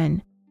have the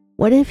gun?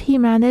 What if he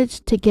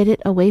managed to get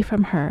it away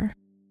from her?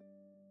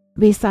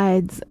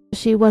 Besides,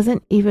 she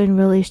wasn't even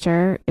really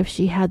sure if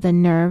she had the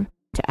nerve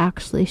to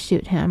actually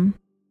shoot him.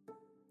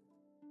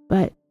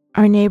 But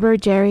our neighbor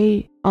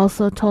Jerry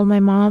also told my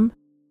mom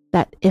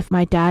that if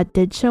my dad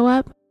did show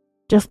up,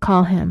 just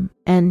call him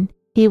and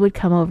he would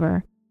come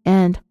over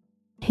and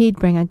he'd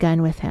bring a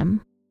gun with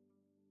him.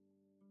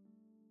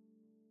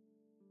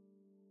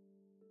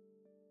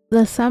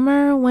 The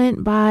summer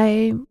went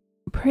by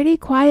pretty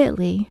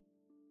quietly.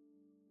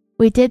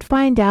 We did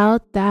find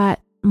out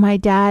that my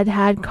dad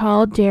had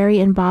called Jerry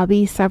and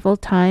Bobby several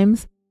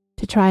times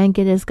to try and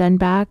get his gun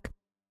back,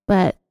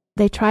 but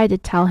they tried to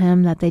tell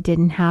him that they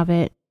didn't have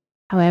it.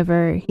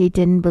 However, he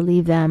didn't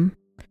believe them.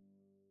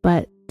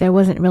 But there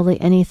wasn't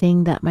really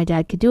anything that my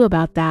dad could do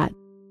about that.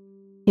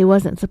 He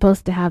wasn't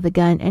supposed to have the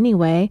gun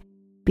anyway,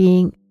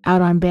 being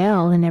out on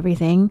bail and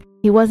everything.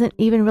 He wasn't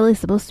even really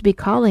supposed to be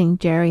calling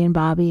Jerry and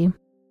Bobby.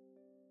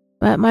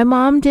 But my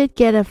mom did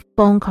get a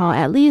phone call,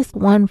 at least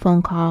one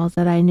phone call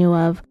that I knew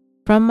of,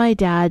 from my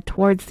dad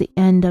towards the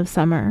end of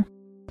summer.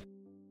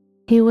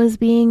 He was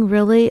being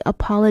really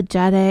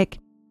apologetic.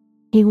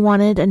 He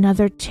wanted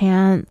another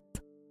chance.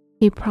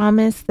 He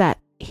promised that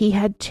he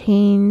had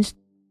changed.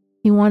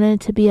 He wanted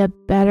to be a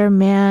better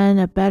man,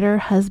 a better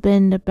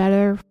husband, a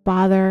better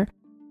father,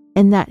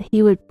 and that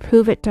he would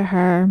prove it to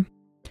her.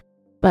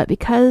 But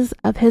because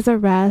of his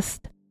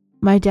arrest,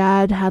 my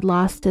dad had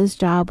lost his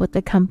job with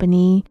the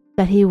company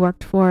that he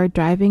worked for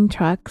driving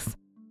trucks.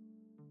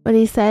 But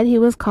he said he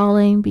was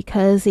calling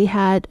because he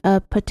had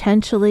a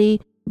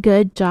potentially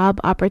good job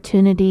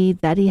opportunity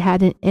that he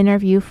had an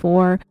interview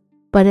for,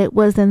 but it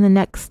was in the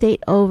next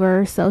state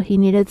over, so he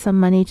needed some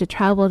money to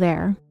travel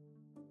there.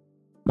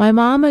 My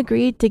mom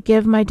agreed to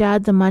give my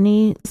dad the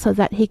money so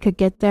that he could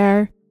get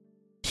there.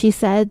 She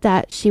said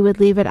that she would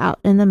leave it out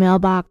in the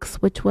mailbox,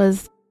 which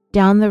was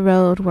down the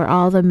road where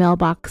all the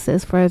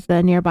mailboxes for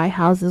the nearby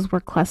houses were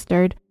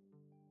clustered.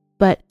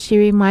 But she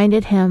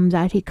reminded him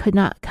that he could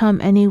not come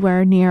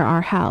anywhere near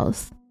our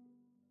house.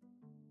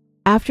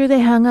 After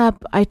they hung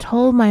up, I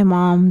told my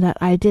mom that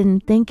I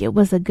didn't think it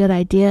was a good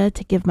idea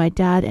to give my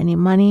dad any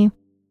money,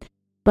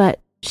 but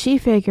she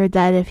figured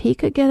that if he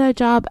could get a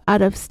job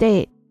out of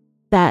state,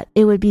 that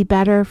it would be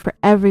better for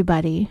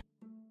everybody.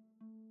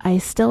 I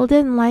still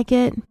didn't like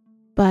it,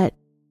 but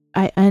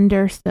I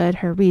understood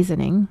her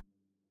reasoning.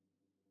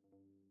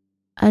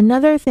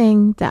 Another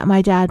thing that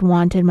my dad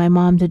wanted my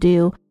mom to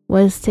do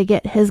was to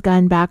get his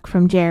gun back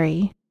from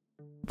Jerry.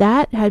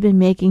 That had been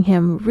making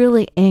him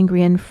really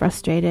angry and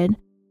frustrated,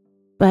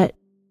 but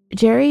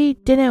Jerry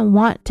didn't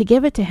want to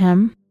give it to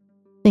him,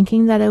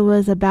 thinking that it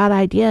was a bad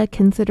idea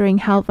considering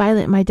how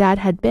violent my dad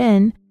had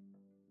been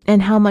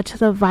and how much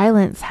the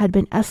violence had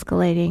been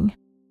escalating.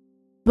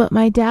 But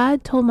my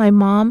dad told my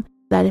mom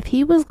that if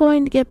he was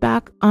going to get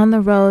back on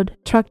the road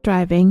truck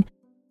driving,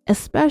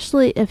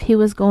 especially if he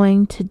was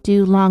going to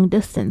do long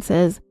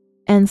distances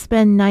and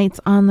spend nights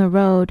on the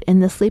road in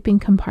the sleeping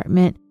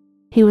compartment,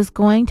 he was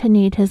going to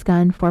need his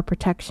gun for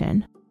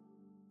protection.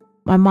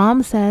 My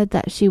mom said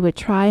that she would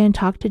try and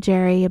talk to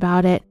Jerry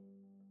about it,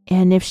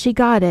 and if she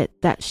got it,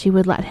 that she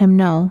would let him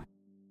know.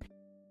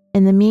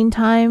 In the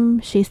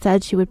meantime, she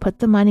said she would put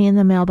the money in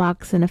the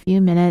mailbox in a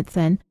few minutes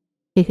and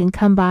he can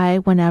come by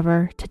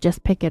whenever to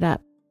just pick it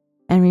up,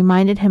 and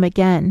reminded him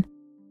again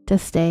to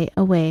stay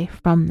away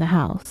from the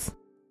house.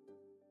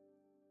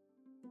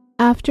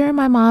 After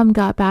my mom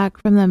got back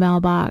from the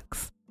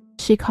mailbox,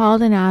 she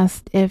called and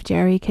asked if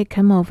Jerry could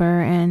come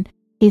over, and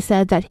he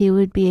said that he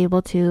would be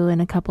able to in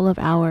a couple of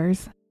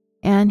hours,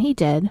 and he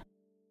did.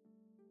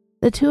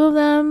 The two of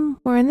them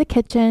were in the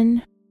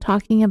kitchen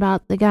talking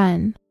about the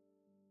gun,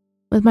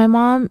 with my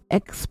mom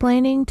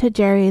explaining to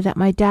Jerry that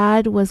my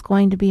dad was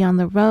going to be on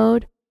the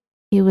road.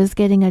 He was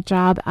getting a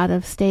job out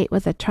of state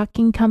with a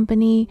trucking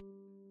company,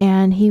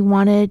 and he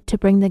wanted to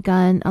bring the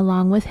gun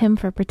along with him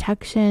for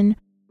protection.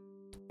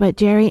 But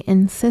Jerry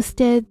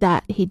insisted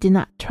that he did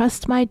not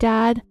trust my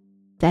dad,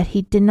 that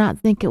he did not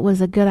think it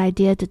was a good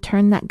idea to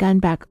turn that gun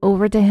back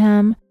over to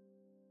him.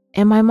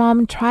 And my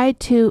mom tried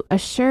to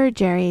assure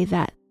Jerry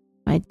that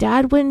my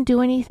dad wouldn't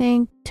do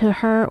anything to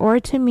her or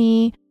to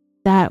me,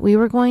 that we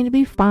were going to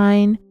be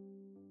fine,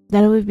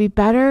 that it would be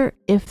better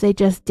if they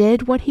just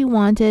did what he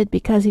wanted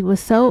because he was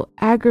so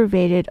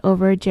aggravated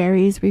over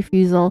Jerry's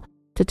refusal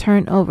to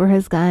turn over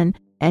his gun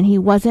and he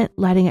wasn't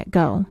letting it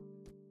go.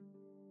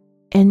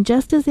 And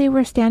just as they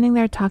were standing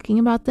there talking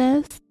about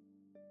this,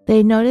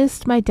 they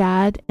noticed my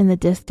dad in the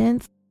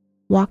distance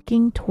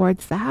walking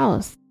towards the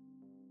house.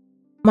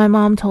 My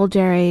mom told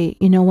Jerry,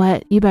 "You know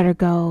what? You better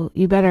go.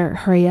 You better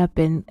hurry up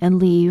and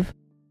leave."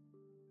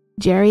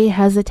 Jerry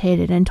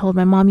hesitated and told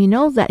my mom, "You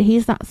know that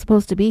he's not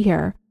supposed to be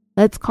here.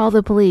 Let's call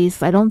the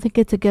police. I don't think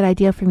it's a good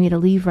idea for me to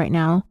leave right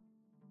now."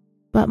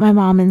 But my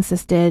mom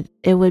insisted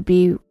it would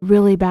be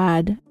really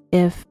bad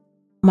if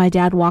my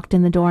dad walked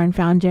in the door and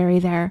found Jerry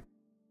there.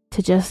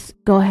 To just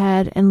go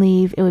ahead and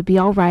leave. It would be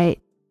all right.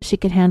 She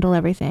could handle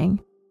everything.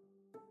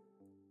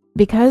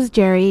 Because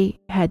Jerry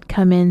had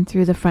come in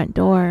through the front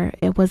door,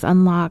 it was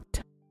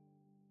unlocked.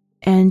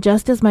 And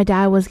just as my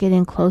dad was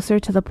getting closer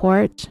to the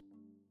porch,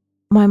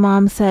 my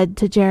mom said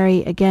to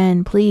Jerry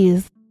again,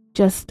 "Please,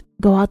 just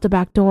go out the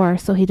back door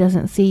so he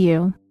doesn't see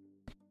you."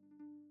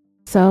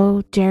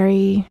 So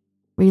Jerry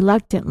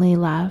reluctantly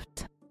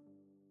left,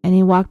 and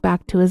he walked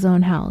back to his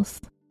own house.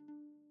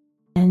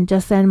 And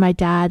just then my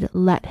dad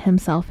let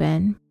himself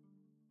in.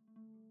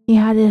 He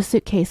had his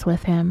suitcase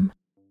with him,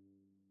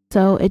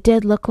 so it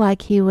did look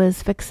like he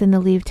was fixing to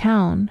leave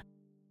town.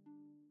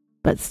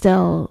 But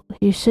still,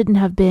 he shouldn't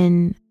have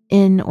been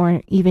in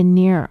or even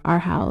near our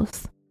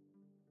house.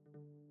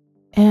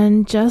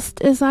 And just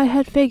as I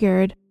had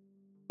figured,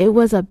 it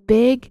was a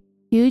big,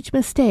 huge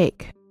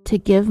mistake to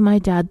give my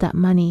dad that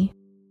money.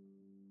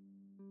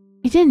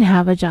 He didn't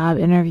have a job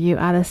interview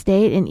out of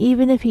state, and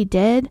even if he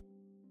did,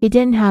 he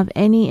didn't have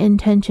any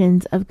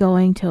intentions of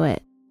going to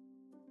it.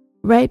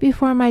 Right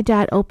before my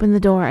dad opened the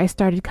door, I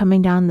started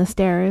coming down the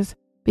stairs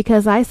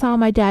because I saw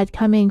my dad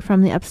coming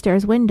from the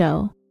upstairs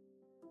window.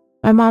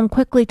 My mom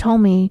quickly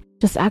told me,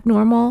 "Just act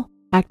normal,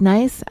 act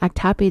nice, act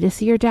happy to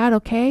see your dad,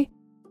 okay?"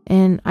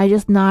 And I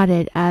just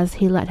nodded as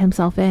he let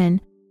himself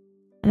in.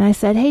 And I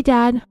said, "Hey,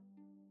 Dad."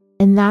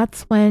 And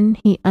that's when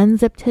he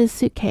unzipped his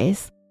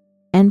suitcase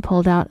and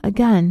pulled out a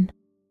gun.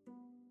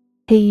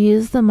 He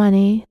used the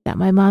money that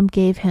my mom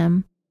gave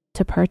him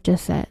to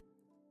purchase it.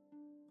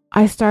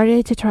 I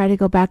started to try to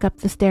go back up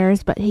the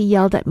stairs, but he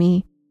yelled at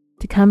me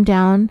to come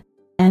down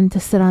and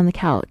to sit on the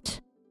couch.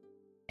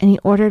 And he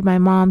ordered my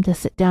mom to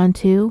sit down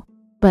too,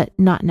 but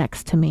not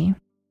next to me.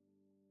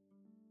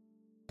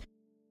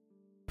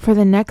 For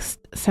the next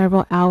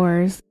several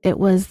hours, it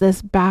was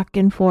this back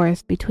and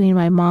forth between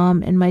my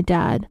mom and my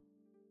dad,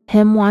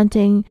 him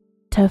wanting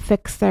to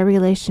fix their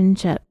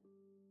relationship,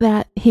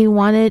 that he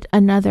wanted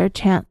another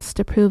chance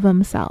to prove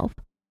himself,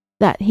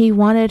 that he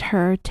wanted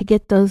her to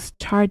get those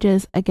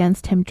charges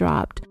against him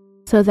dropped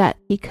so that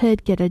he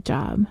could get a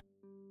job.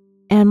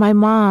 And my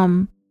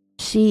mom,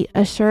 she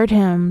assured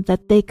him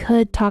that they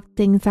could talk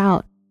things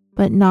out,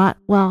 but not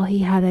while he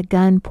had a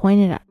gun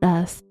pointed at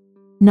us,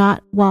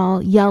 not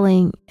while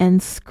yelling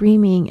and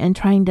screaming and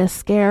trying to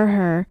scare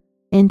her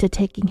into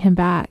taking him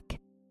back.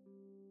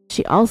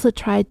 She also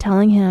tried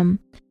telling him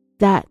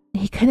that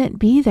he couldn't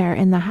be there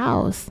in the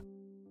house,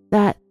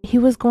 that he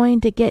was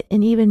going to get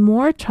in even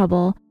more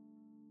trouble,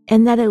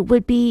 and that it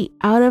would be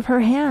out of her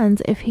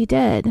hands if he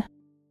did.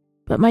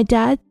 But my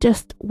dad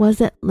just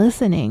wasn't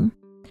listening.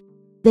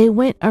 They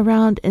went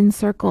around in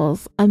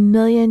circles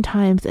 1,000,000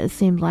 times, it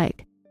seemed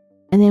like,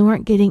 and they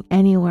weren't getting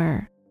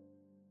anywhere.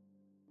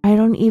 I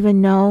don't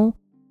even know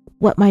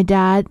what my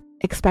dad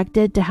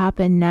expected to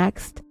happen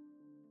next,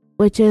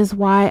 which is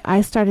why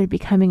I started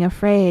becoming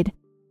afraid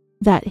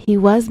that he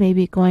was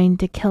maybe going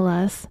to kill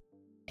us,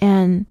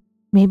 and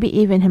maybe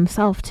even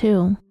himself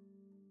too.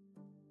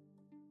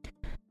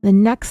 The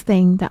next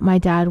thing that my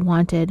dad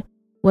wanted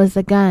was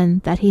the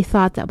gun that he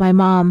thought that my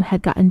mom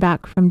had gotten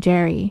back from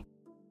Jerry.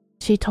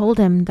 She told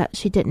him that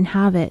she didn't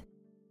have it,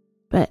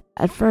 but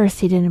at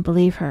first he didn't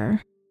believe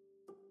her.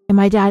 And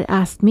my dad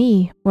asked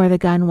me where the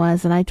gun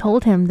was, and I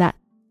told him that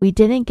we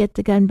didn't get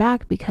the gun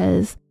back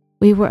because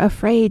we were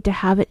afraid to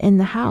have it in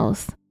the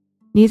house.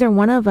 Neither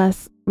one of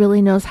us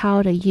really knows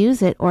how to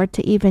use it or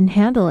to even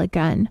handle a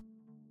gun.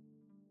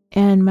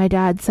 And my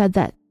dad said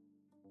that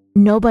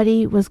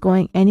nobody was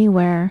going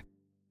anywhere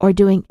or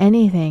doing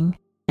anything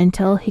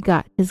until he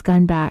got his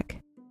gun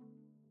back.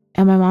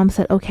 And my mom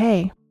said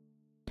okay,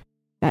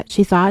 that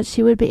she thought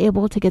she would be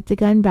able to get the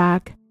gun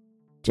back.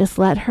 Just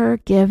let her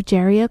give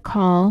Jerry a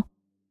call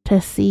to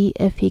see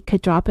if he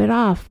could drop it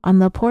off on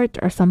the porch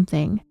or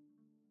something.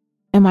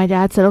 And my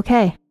dad said,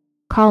 okay,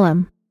 call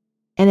him.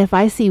 And if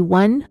I see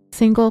one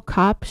single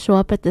cop show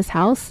up at this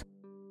house,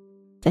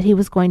 that he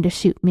was going to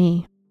shoot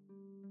me.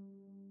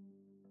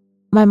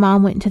 My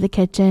mom went into the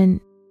kitchen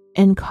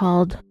and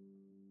called.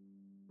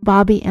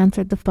 Bobby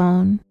answered the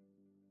phone,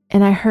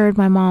 and I heard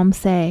my mom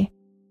say,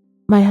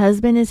 my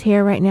husband is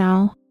here right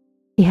now.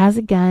 He has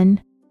a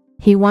gun.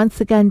 He wants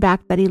the gun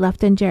back that he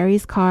left in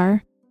Jerry's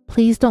car.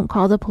 Please don't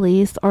call the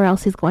police or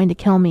else he's going to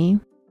kill me.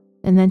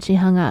 And then she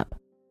hung up.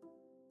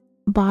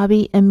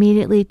 Bobby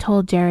immediately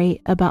told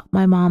Jerry about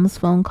my mom's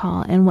phone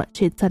call and what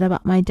she'd said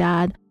about my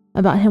dad,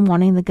 about him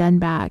wanting the gun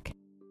back,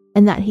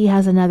 and that he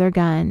has another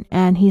gun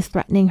and he's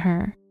threatening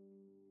her.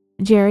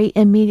 Jerry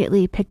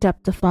immediately picked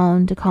up the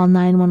phone to call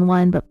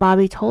 911, but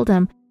Bobby told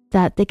him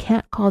that they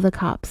can't call the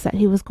cops, that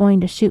he was going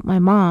to shoot my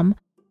mom.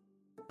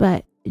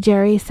 But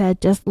Jerry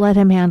said just let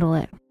him handle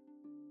it.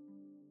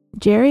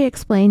 Jerry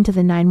explained to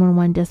the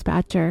 911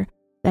 dispatcher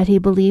that he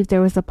believed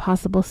there was a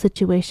possible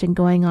situation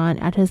going on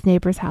at his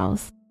neighbor's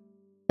house,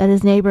 that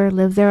his neighbor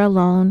lived there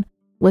alone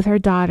with her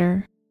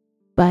daughter,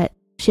 but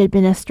she had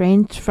been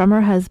estranged from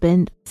her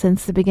husband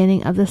since the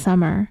beginning of the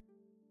summer,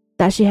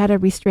 that she had a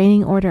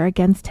restraining order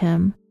against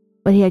him,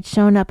 but he had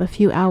shown up a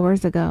few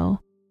hours ago,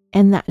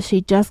 and that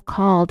she just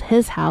called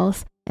his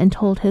house and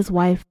told his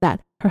wife that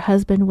her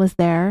husband was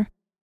there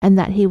and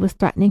that he was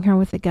threatening her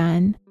with a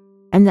gun,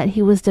 and that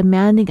he was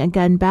demanding a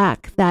gun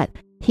back that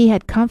he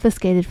had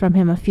confiscated from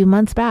him a few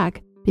months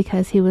back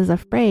because he was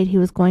afraid he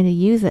was going to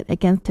use it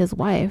against his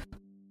wife.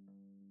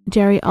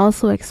 Jerry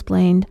also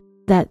explained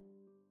that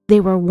they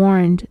were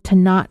warned to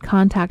not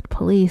contact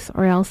police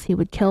or else he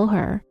would kill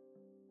her.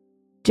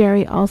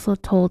 Jerry also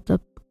told the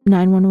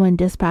 911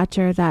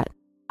 dispatcher that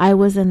I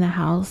was in the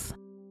house,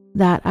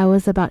 that I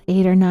was about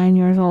 8 or 9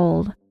 years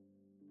old,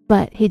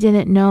 but he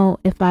didn't know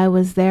if I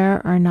was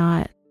there or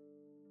not.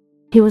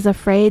 He was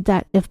afraid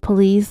that if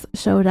police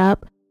showed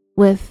up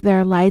with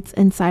their lights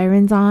and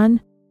sirens on,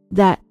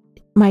 that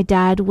my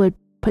dad would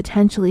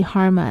potentially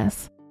harm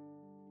us.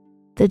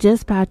 The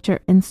dispatcher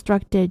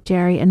instructed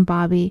Jerry and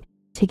Bobby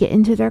to get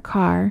into their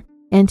car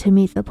and to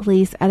meet the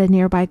police at a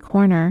nearby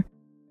corner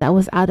that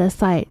was out of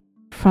sight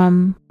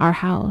from our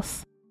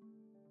house.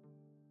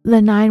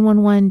 The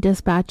 911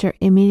 dispatcher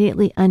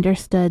immediately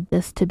understood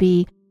this to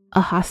be a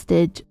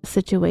hostage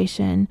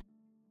situation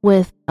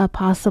with a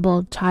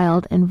possible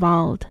child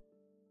involved.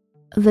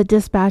 The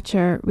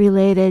dispatcher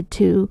related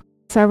to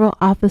several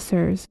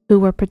officers who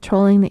were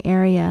patrolling the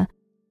area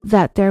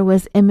that there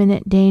was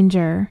imminent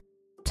danger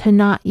to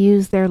not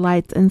use their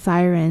lights and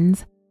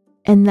sirens,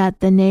 and that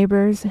the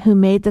neighbors who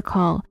made the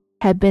call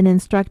had been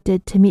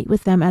instructed to meet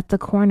with them at the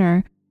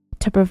corner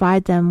to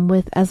provide them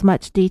with as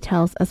much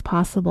details as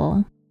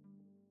possible.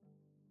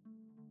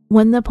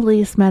 When the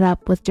police met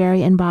up with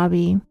Jerry and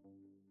Bobby,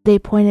 they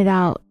pointed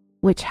out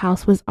which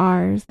house was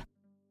ours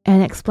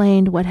and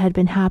explained what had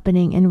been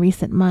happening in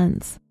recent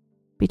months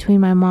between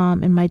my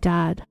mom and my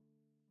dad.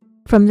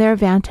 From their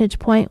vantage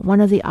point,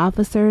 one of the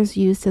officers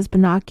used his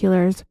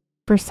binoculars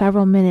for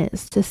several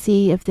minutes to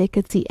see if they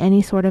could see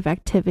any sort of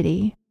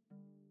activity.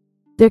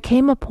 There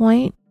came a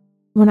point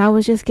when I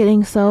was just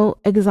getting so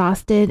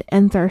exhausted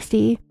and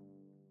thirsty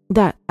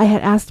that I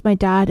had asked my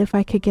dad if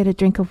I could get a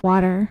drink of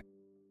water,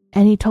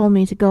 and he told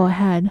me to go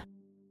ahead.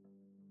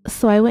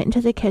 So I went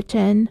into the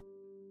kitchen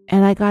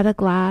and I got a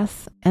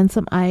glass and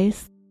some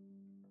ice,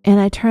 and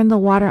I turned the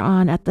water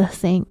on at the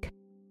sink.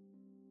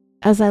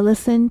 As I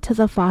listened to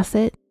the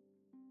faucet,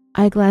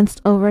 I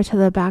glanced over to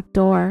the back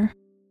door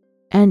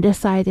and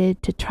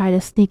decided to try to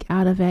sneak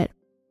out of it.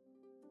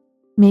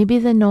 Maybe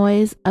the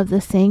noise of the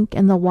sink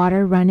and the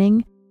water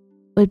running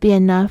would be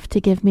enough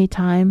to give me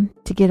time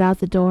to get out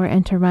the door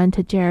and to run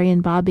to Jerry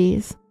and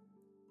Bobby's.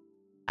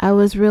 I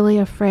was really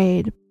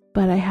afraid,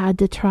 but I had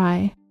to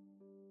try.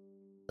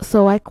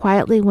 So I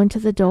quietly went to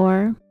the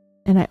door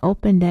and I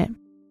opened it.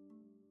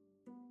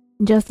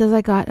 Just as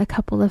I got a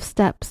couple of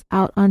steps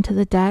out onto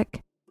the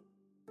deck,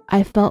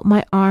 I felt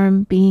my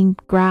arm being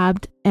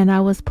grabbed and I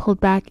was pulled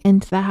back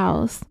into the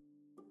house.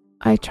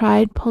 I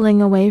tried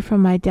pulling away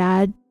from my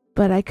dad,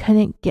 but I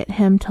couldn't get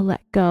him to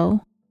let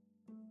go.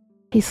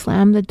 He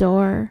slammed the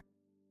door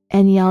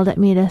and yelled at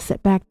me to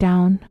sit back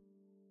down.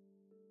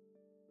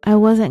 I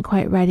wasn't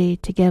quite ready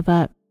to give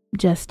up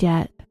just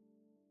yet.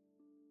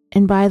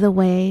 And by the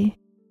way,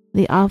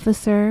 the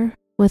officer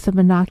with the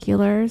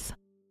binoculars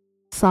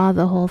saw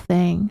the whole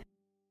thing,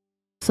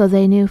 so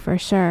they knew for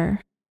sure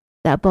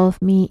that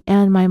both me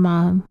and my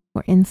mom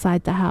were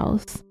inside the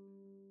house.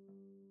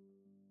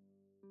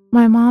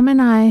 My mom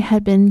and I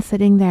had been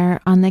sitting there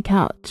on the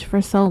couch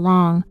for so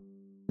long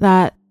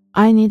that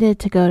I needed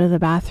to go to the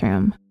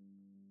bathroom.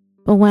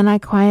 But when I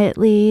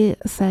quietly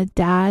said,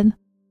 "Dad,"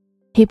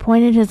 he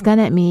pointed his gun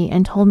at me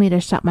and told me to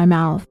shut my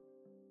mouth.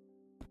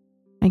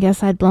 I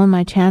guess I'd blown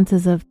my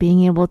chances of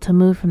being able to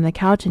move from the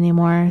couch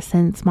anymore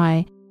since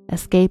my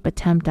escape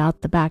attempt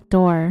out the back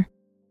door,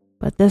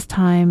 but this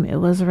time it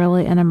was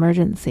really an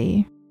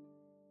emergency.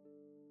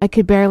 I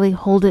could barely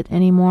hold it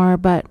anymore,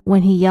 but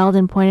when he yelled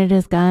and pointed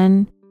his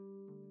gun,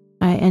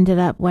 I ended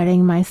up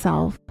wetting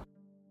myself.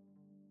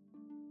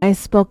 I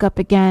spoke up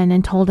again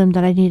and told him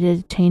that I needed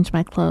to change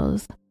my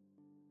clothes.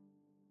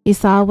 He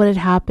saw what had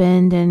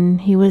happened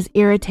and he was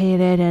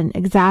irritated and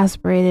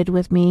exasperated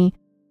with me,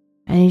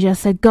 and he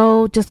just said,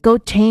 just go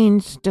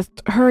change,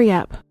 just hurry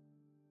up."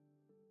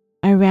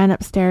 I ran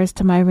upstairs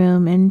to my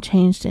room and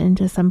changed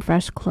into some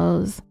fresh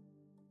clothes.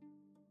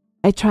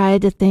 I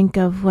tried to think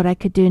of what I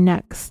could do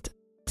next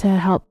to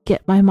help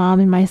get my mom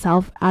and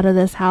myself out of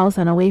this house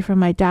and away from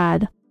my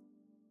dad.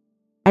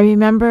 I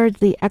remembered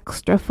the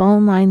extra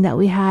phone line that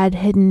we had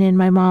hidden in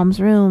my mom's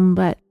room,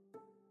 but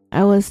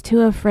I was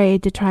too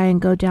afraid to try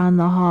and go down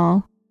the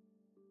hall.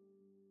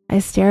 I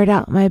stared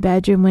out my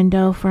bedroom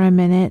window for a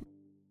minute,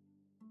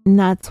 and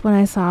that's when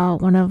I saw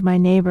one of my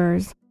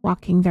neighbors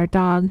walking their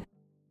dog.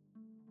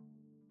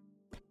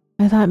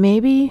 I thought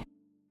maybe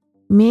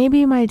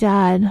my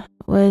dad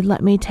would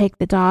let me take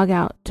the dog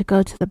out to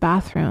go to the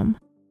bathroom.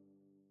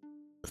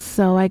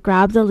 So I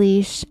grabbed the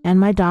leash and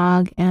my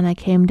dog and I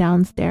came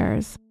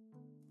downstairs.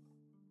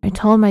 I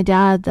told my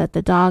dad that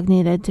the dog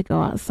needed to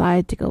go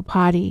outside to go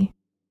potty.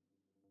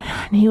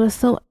 And he was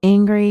so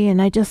angry,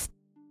 and I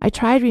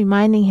tried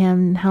reminding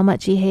him how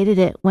much he hated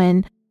it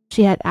when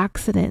she had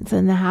accidents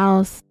in the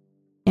house,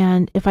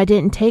 and if I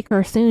didn't take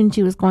her soon,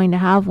 she was going to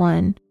have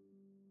one.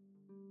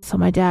 So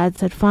my dad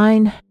said,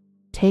 "Fine,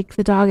 take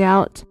the dog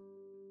out,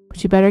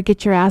 but you better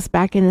get your ass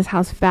back in this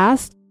house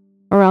fast,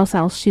 or else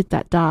I'll shoot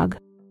that dog."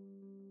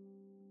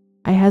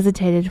 I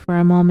hesitated for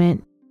a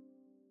moment.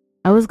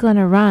 I was going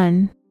to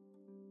run,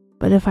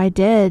 but if I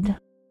did,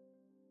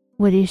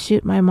 would he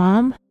shoot my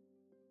mom?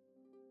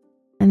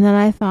 And then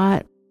I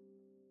thought,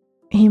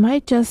 he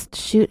might just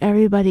shoot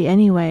everybody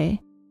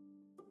anyway.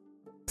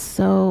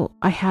 So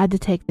I had to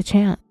take the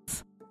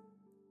chance.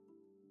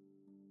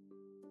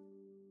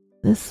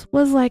 This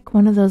was like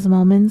one of those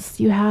moments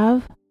you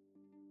have,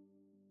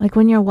 like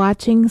when you're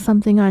watching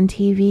something on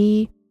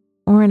TV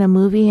or in a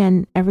movie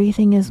and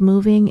everything is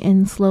moving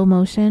in slow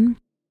motion.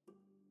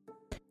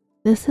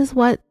 This is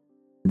what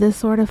this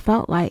sort of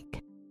felt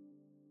like.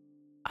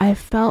 I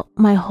felt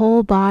my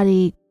whole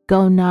body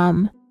go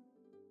numb,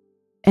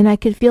 and I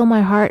could feel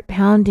my heart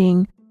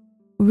pounding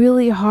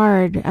really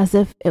hard as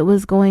if it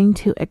was going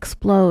to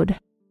explode.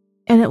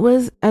 And it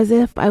was as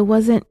if I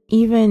wasn't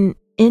even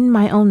in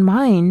my own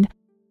mind,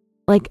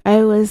 like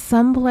I was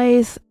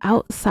someplace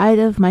outside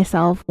of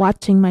myself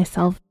watching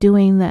myself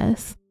doing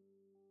this.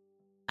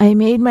 I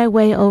made my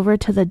way over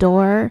to the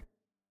door.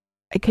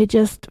 I could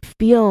just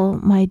feel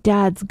my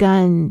dad's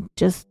gun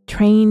just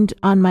trained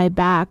on my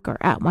back or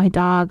at my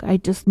dog. I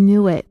just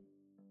knew it.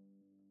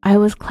 I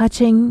was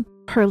clutching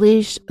her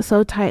leash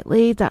so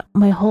tightly that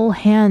my whole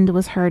hand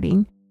was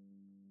hurting.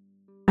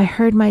 I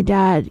heard my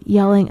dad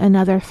yelling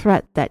another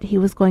threat that he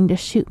was going to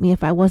shoot me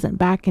if I wasn't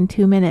back in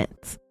 2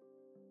 minutes.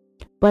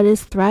 But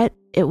his threat,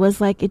 it was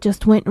like it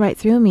just went right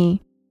through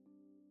me.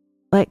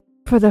 Like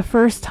for the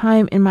first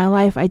time in my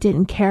life, I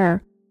didn't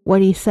care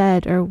what he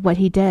said or what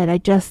he did. I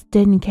just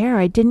didn't care.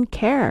 I didn't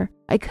care.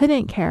 I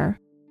couldn't care.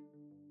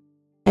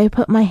 I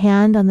put my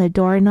hand on the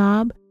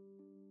doorknob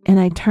and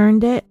I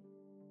turned it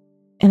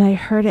and I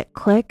heard it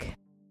click.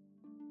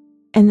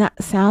 And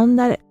that sound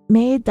that it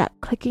made, that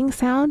clicking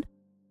sound,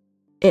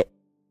 it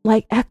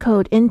like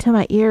echoed into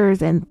my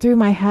ears and through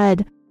my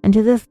head. And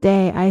to this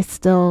day, I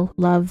still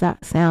love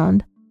that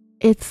sound.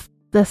 It's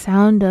the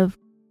sound of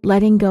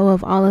letting go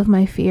of all of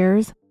my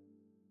fears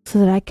so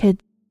that I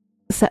could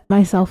set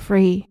myself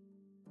free.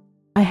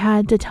 I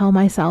had to tell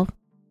myself,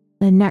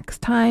 the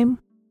next time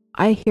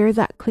I hear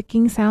that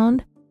clicking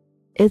sound,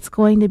 it's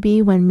going to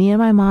be when me and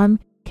my mom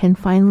can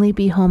finally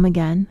be home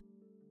again.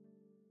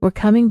 We're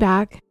coming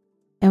back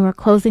and we're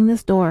closing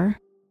this door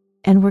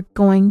and we're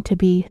going to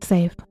be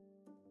safe.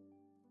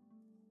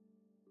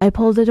 I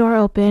pulled the door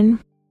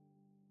open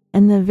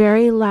and the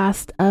very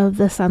last of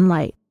the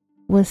sunlight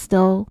was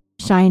still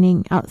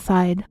shining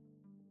outside.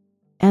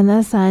 and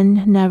the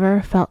sun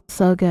never felt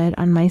so good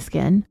on my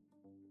skin.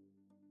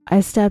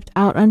 I stepped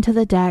out onto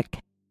the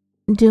deck,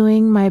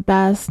 doing my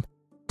best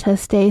to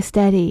stay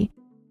steady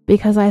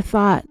because I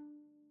thought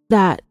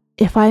that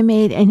if I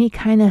made any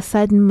kind of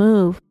sudden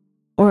move,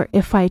 or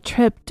if I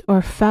tripped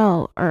or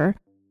fell or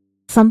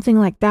something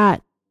like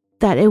that,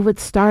 that it would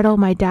startle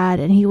my dad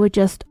and he would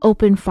just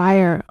open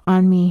fire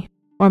on me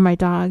or my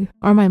dog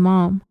or my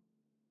mom.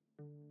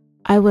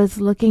 I was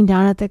looking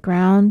down at the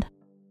ground,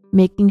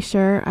 making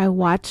sure I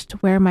watched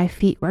where my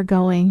feet were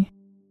going.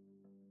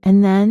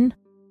 And then,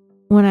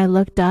 when I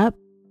looked up,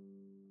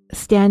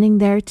 standing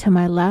there to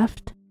my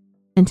left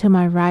and to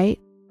my right,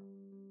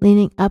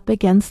 leaning up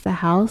against the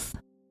house,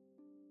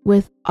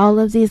 with all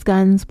of these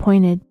guns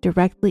pointed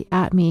directly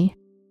at me,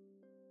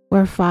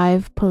 were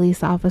 5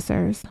 police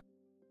officers.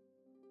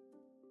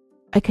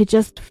 I could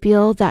just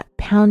feel that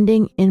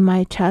pounding in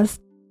my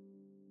chest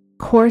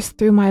course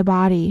through my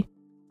body,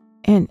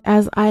 and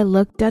as I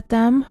looked at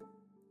them,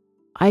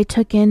 I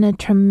took in a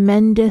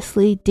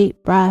tremendously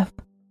deep breath.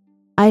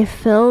 I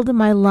filled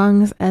my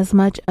lungs as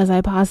much as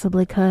I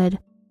possibly could,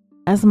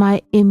 as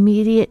my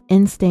immediate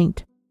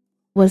instinct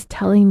was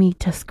telling me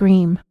to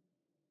scream.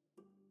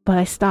 But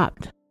I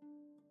stopped,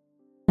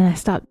 and I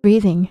stopped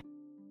breathing,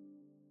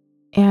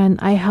 and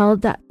I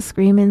held that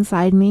scream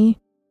inside me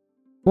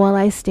while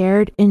I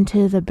stared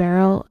into the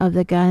barrel of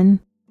the gun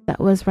that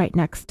was right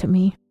next to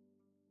me.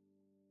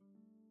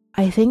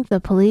 I think the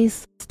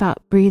police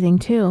stopped breathing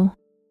too.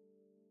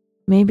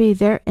 Maybe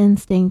their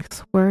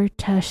instincts were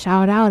to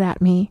shout out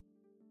at me.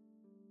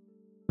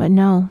 But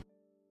no,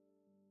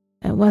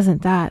 it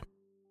wasn't that.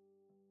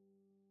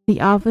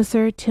 The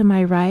officer to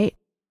my right,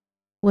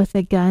 with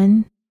a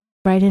gun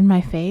right in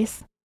my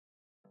face,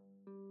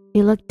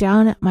 he looked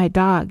down at my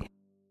dog,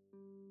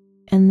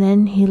 and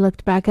then he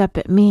looked back up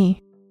at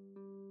me.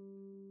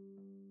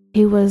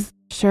 He was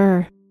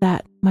sure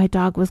that my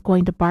dog was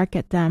going to bark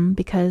at them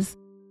because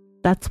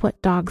that's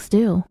what dogs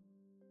do.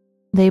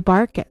 They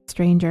bark at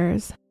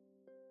strangers.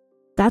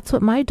 That's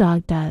what my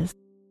dog does.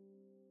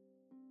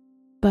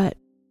 But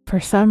for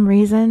some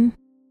reason,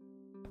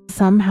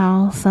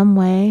 somehow, some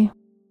way,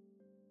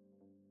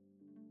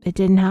 it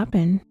didn't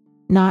happen.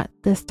 Not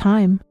this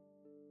time.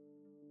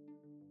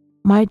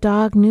 My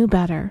dog knew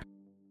better.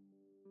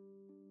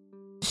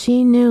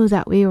 She knew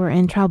that we were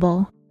in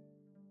trouble.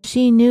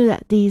 She knew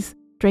that these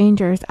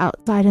strangers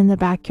outside in the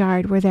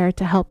backyard were there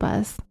to help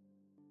us.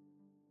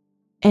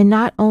 And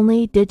not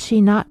only did she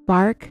not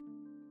bark,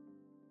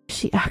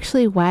 she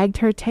actually wagged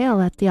her tail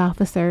at the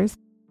officers.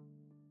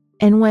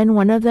 And when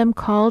one of them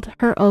called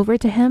her over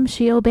to him,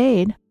 she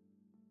obeyed.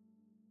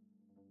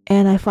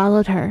 And I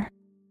followed her.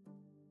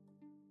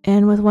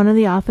 And with one of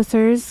the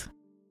officers,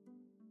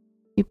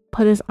 he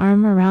put his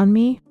arm around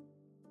me,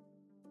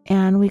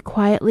 and we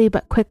quietly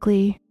but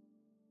quickly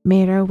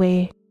made our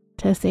way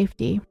to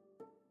safety.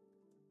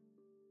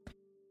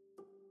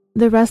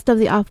 The rest of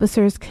the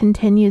officers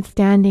continued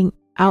standing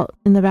out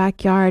in the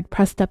backyard,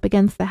 pressed up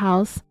against the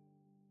house,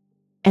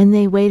 and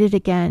they waited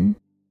again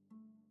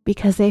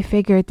because they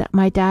figured that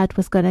my dad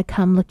was going to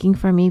come looking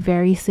for me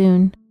very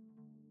soon.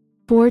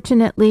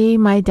 Fortunately,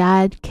 my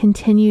dad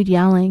continued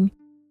yelling,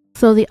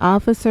 so the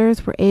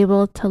officers were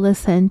able to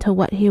listen to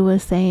what he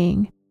was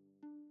saying.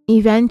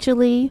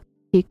 Eventually,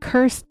 he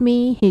cursed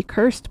me, he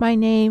cursed my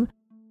name,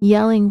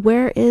 yelling,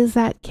 "Where is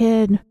that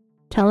kid?"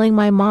 telling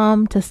my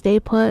mom to stay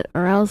put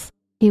or else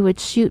he would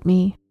shoot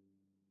me.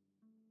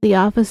 The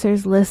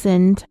officers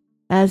listened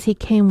as he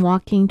came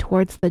walking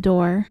towards the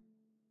door.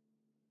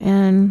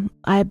 And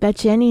I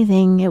bet you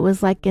anything it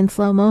was like in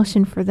slow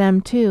motion for them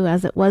too,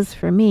 as it was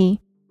for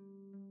me.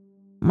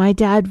 My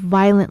dad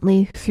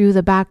violently threw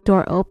the back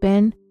door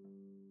open.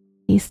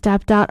 He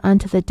stepped out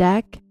onto the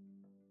deck,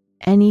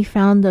 and he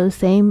found those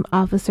same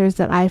officers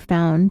that I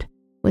found,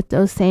 with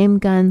those same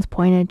guns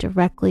pointed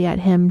directly at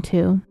him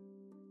too.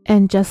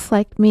 And just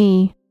like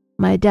me,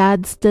 my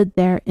dad stood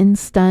there in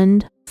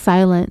stunned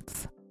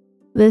silence.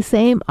 The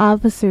same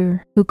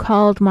officer who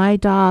called my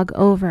dog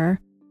over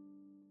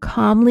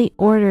calmly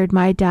ordered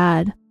my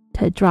dad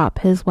to drop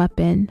his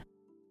weapon,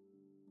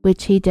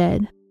 which he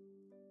did.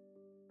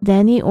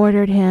 Then he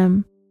ordered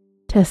him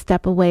to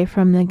step away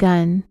from the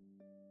gun,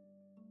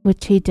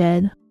 which he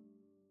did.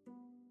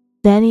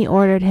 Then he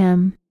ordered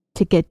him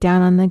to get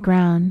down on the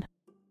ground,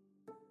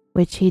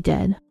 which he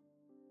did.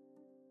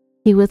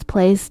 He was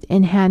placed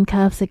in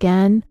handcuffs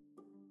again,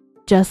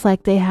 just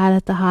like they had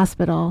at the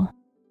hospital,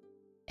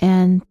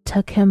 and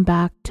took him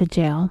back to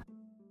jail.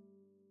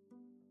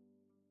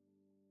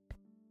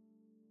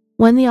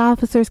 When the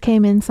officers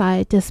came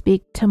inside to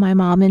speak to my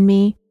mom and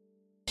me,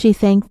 she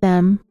thanked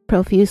them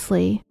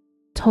profusely,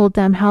 told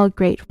them how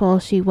grateful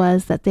she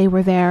was that they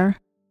were there.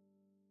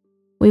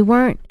 We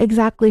weren't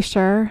exactly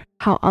sure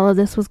how all of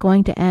this was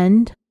going to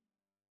end,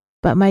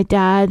 but my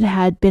dad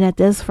had been at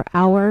this for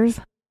hours,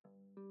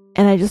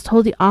 and I just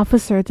told the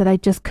officer that I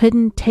just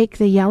couldn't take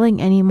the yelling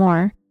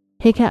anymore.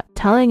 He kept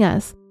telling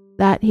us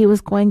that he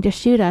was going to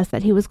shoot us,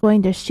 that he was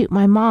going to shoot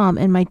my mom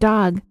and my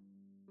dog.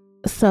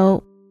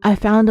 So I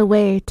found a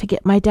way to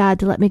get my dad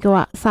to let me go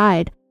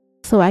outside,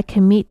 so I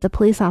can meet the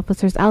police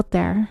officers out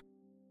there.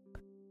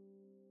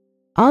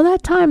 All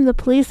that time, the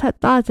police had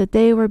thought that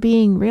they were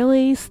being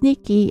really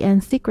sneaky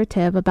and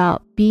secretive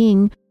about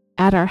being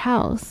at our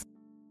house.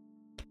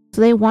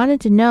 So they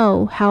wanted to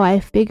know how I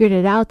figured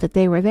it out that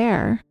they were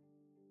there.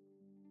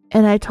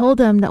 And I told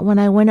them that when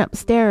I went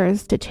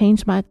upstairs to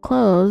change my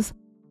clothes,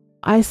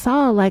 I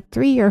saw like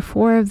 3 or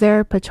 4 of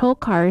their patrol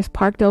cars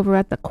parked over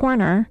at the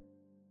corner,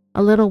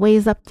 a little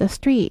ways up the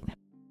street.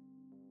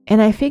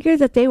 And I figured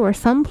that they were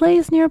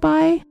someplace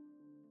nearby,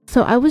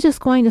 so I was just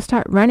going to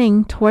start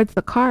running towards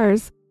the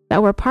cars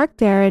that were parked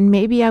there, and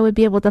maybe I would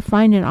be able to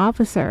find an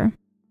officer.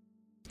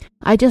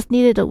 I just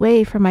needed a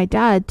way for my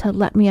dad to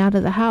let me out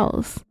of the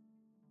house.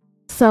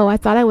 So I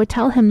thought I would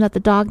tell him that the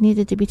dog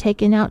needed to be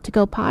taken out to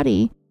go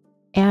potty,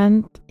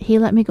 and he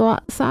let me go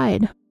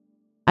outside.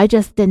 I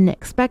just didn't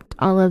expect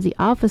all of the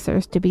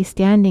officers to be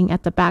standing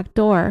at the back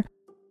door,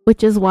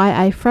 which is why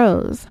I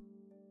froze.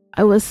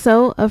 I was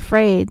so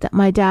afraid that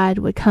my dad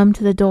would come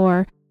to the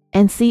door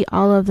and see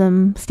all of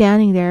them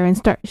standing there and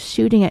start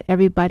shooting at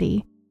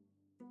everybody.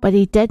 But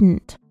he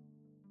didn't.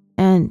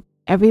 And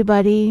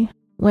everybody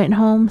went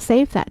home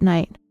safe that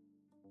night.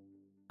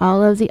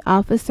 All of the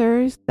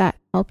officers that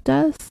helped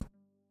us,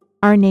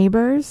 our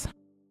neighbors,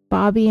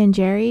 Bobby and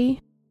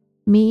Jerry,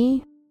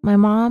 me, my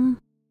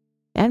mom,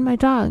 and my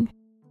dog.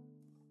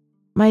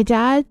 My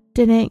dad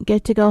didn't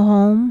get to go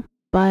home,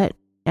 but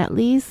at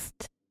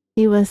least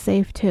he was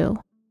safe too.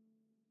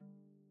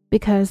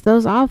 Because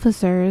those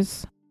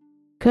officers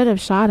could have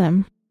shot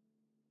him.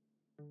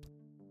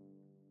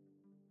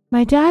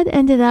 My dad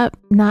ended up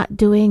not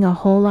doing a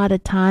whole lot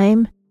of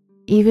time,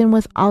 even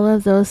with all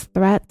of those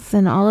threats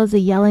and all of the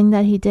yelling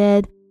that he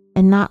did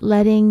and not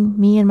letting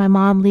me and my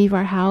mom leave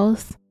our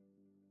house.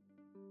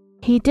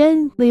 He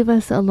did leave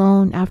us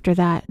alone after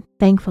that,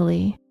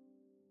 thankfully.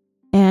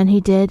 And he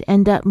did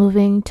end up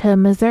moving to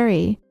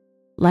Missouri,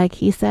 like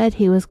he said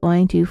he was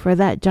going to for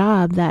that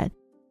job that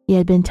he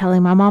had been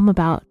telling my mom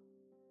about,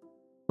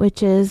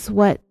 which is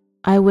what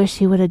I wish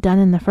he would have done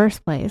in the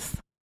first place.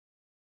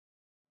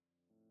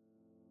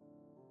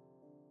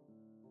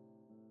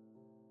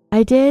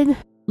 I did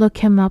look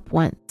him up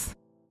once,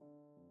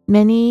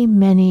 many,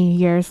 many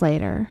years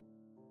later.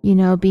 You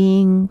know,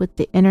 being with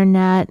the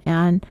internet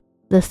and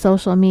the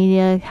social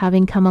media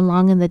having come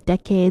along in the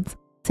decades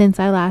since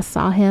I last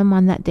saw him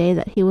on that day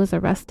that he was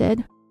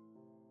arrested.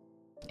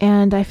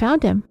 And I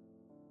found him.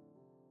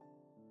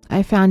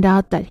 I found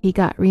out that he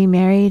got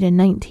remarried in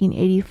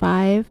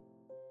 1985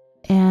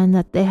 and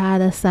that they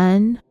had a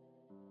son.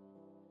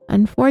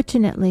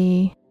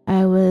 Unfortunately,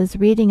 I was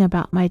reading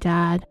about my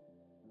dad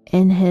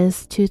in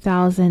his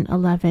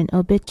 2011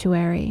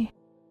 obituary,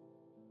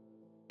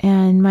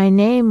 and my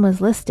name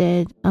was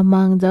listed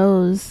among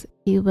those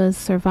he was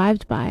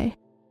survived by,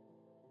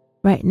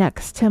 right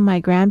next to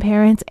my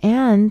grandparents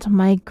and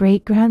my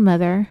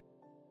great-grandmother.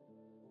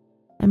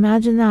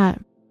 Imagine that.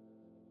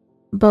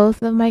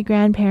 Both of my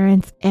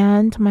grandparents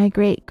and my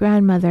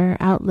great-grandmother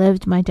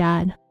outlived my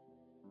dad.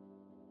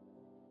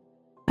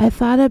 I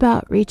thought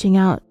about reaching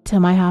out to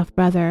my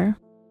half-brother.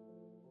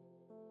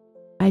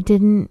 I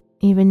didn't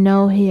even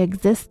know he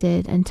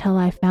existed until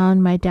I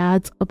found my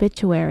dad's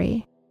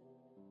obituary.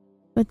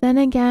 But then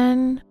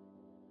again,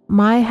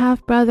 my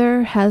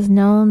half-brother has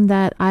known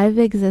that I've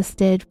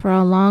existed for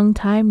a long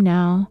time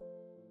now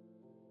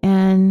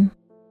and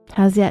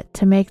has yet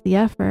to make the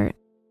effort.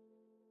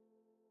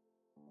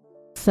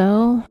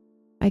 So,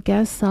 I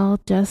guess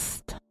I'll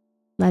just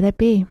let it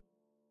be.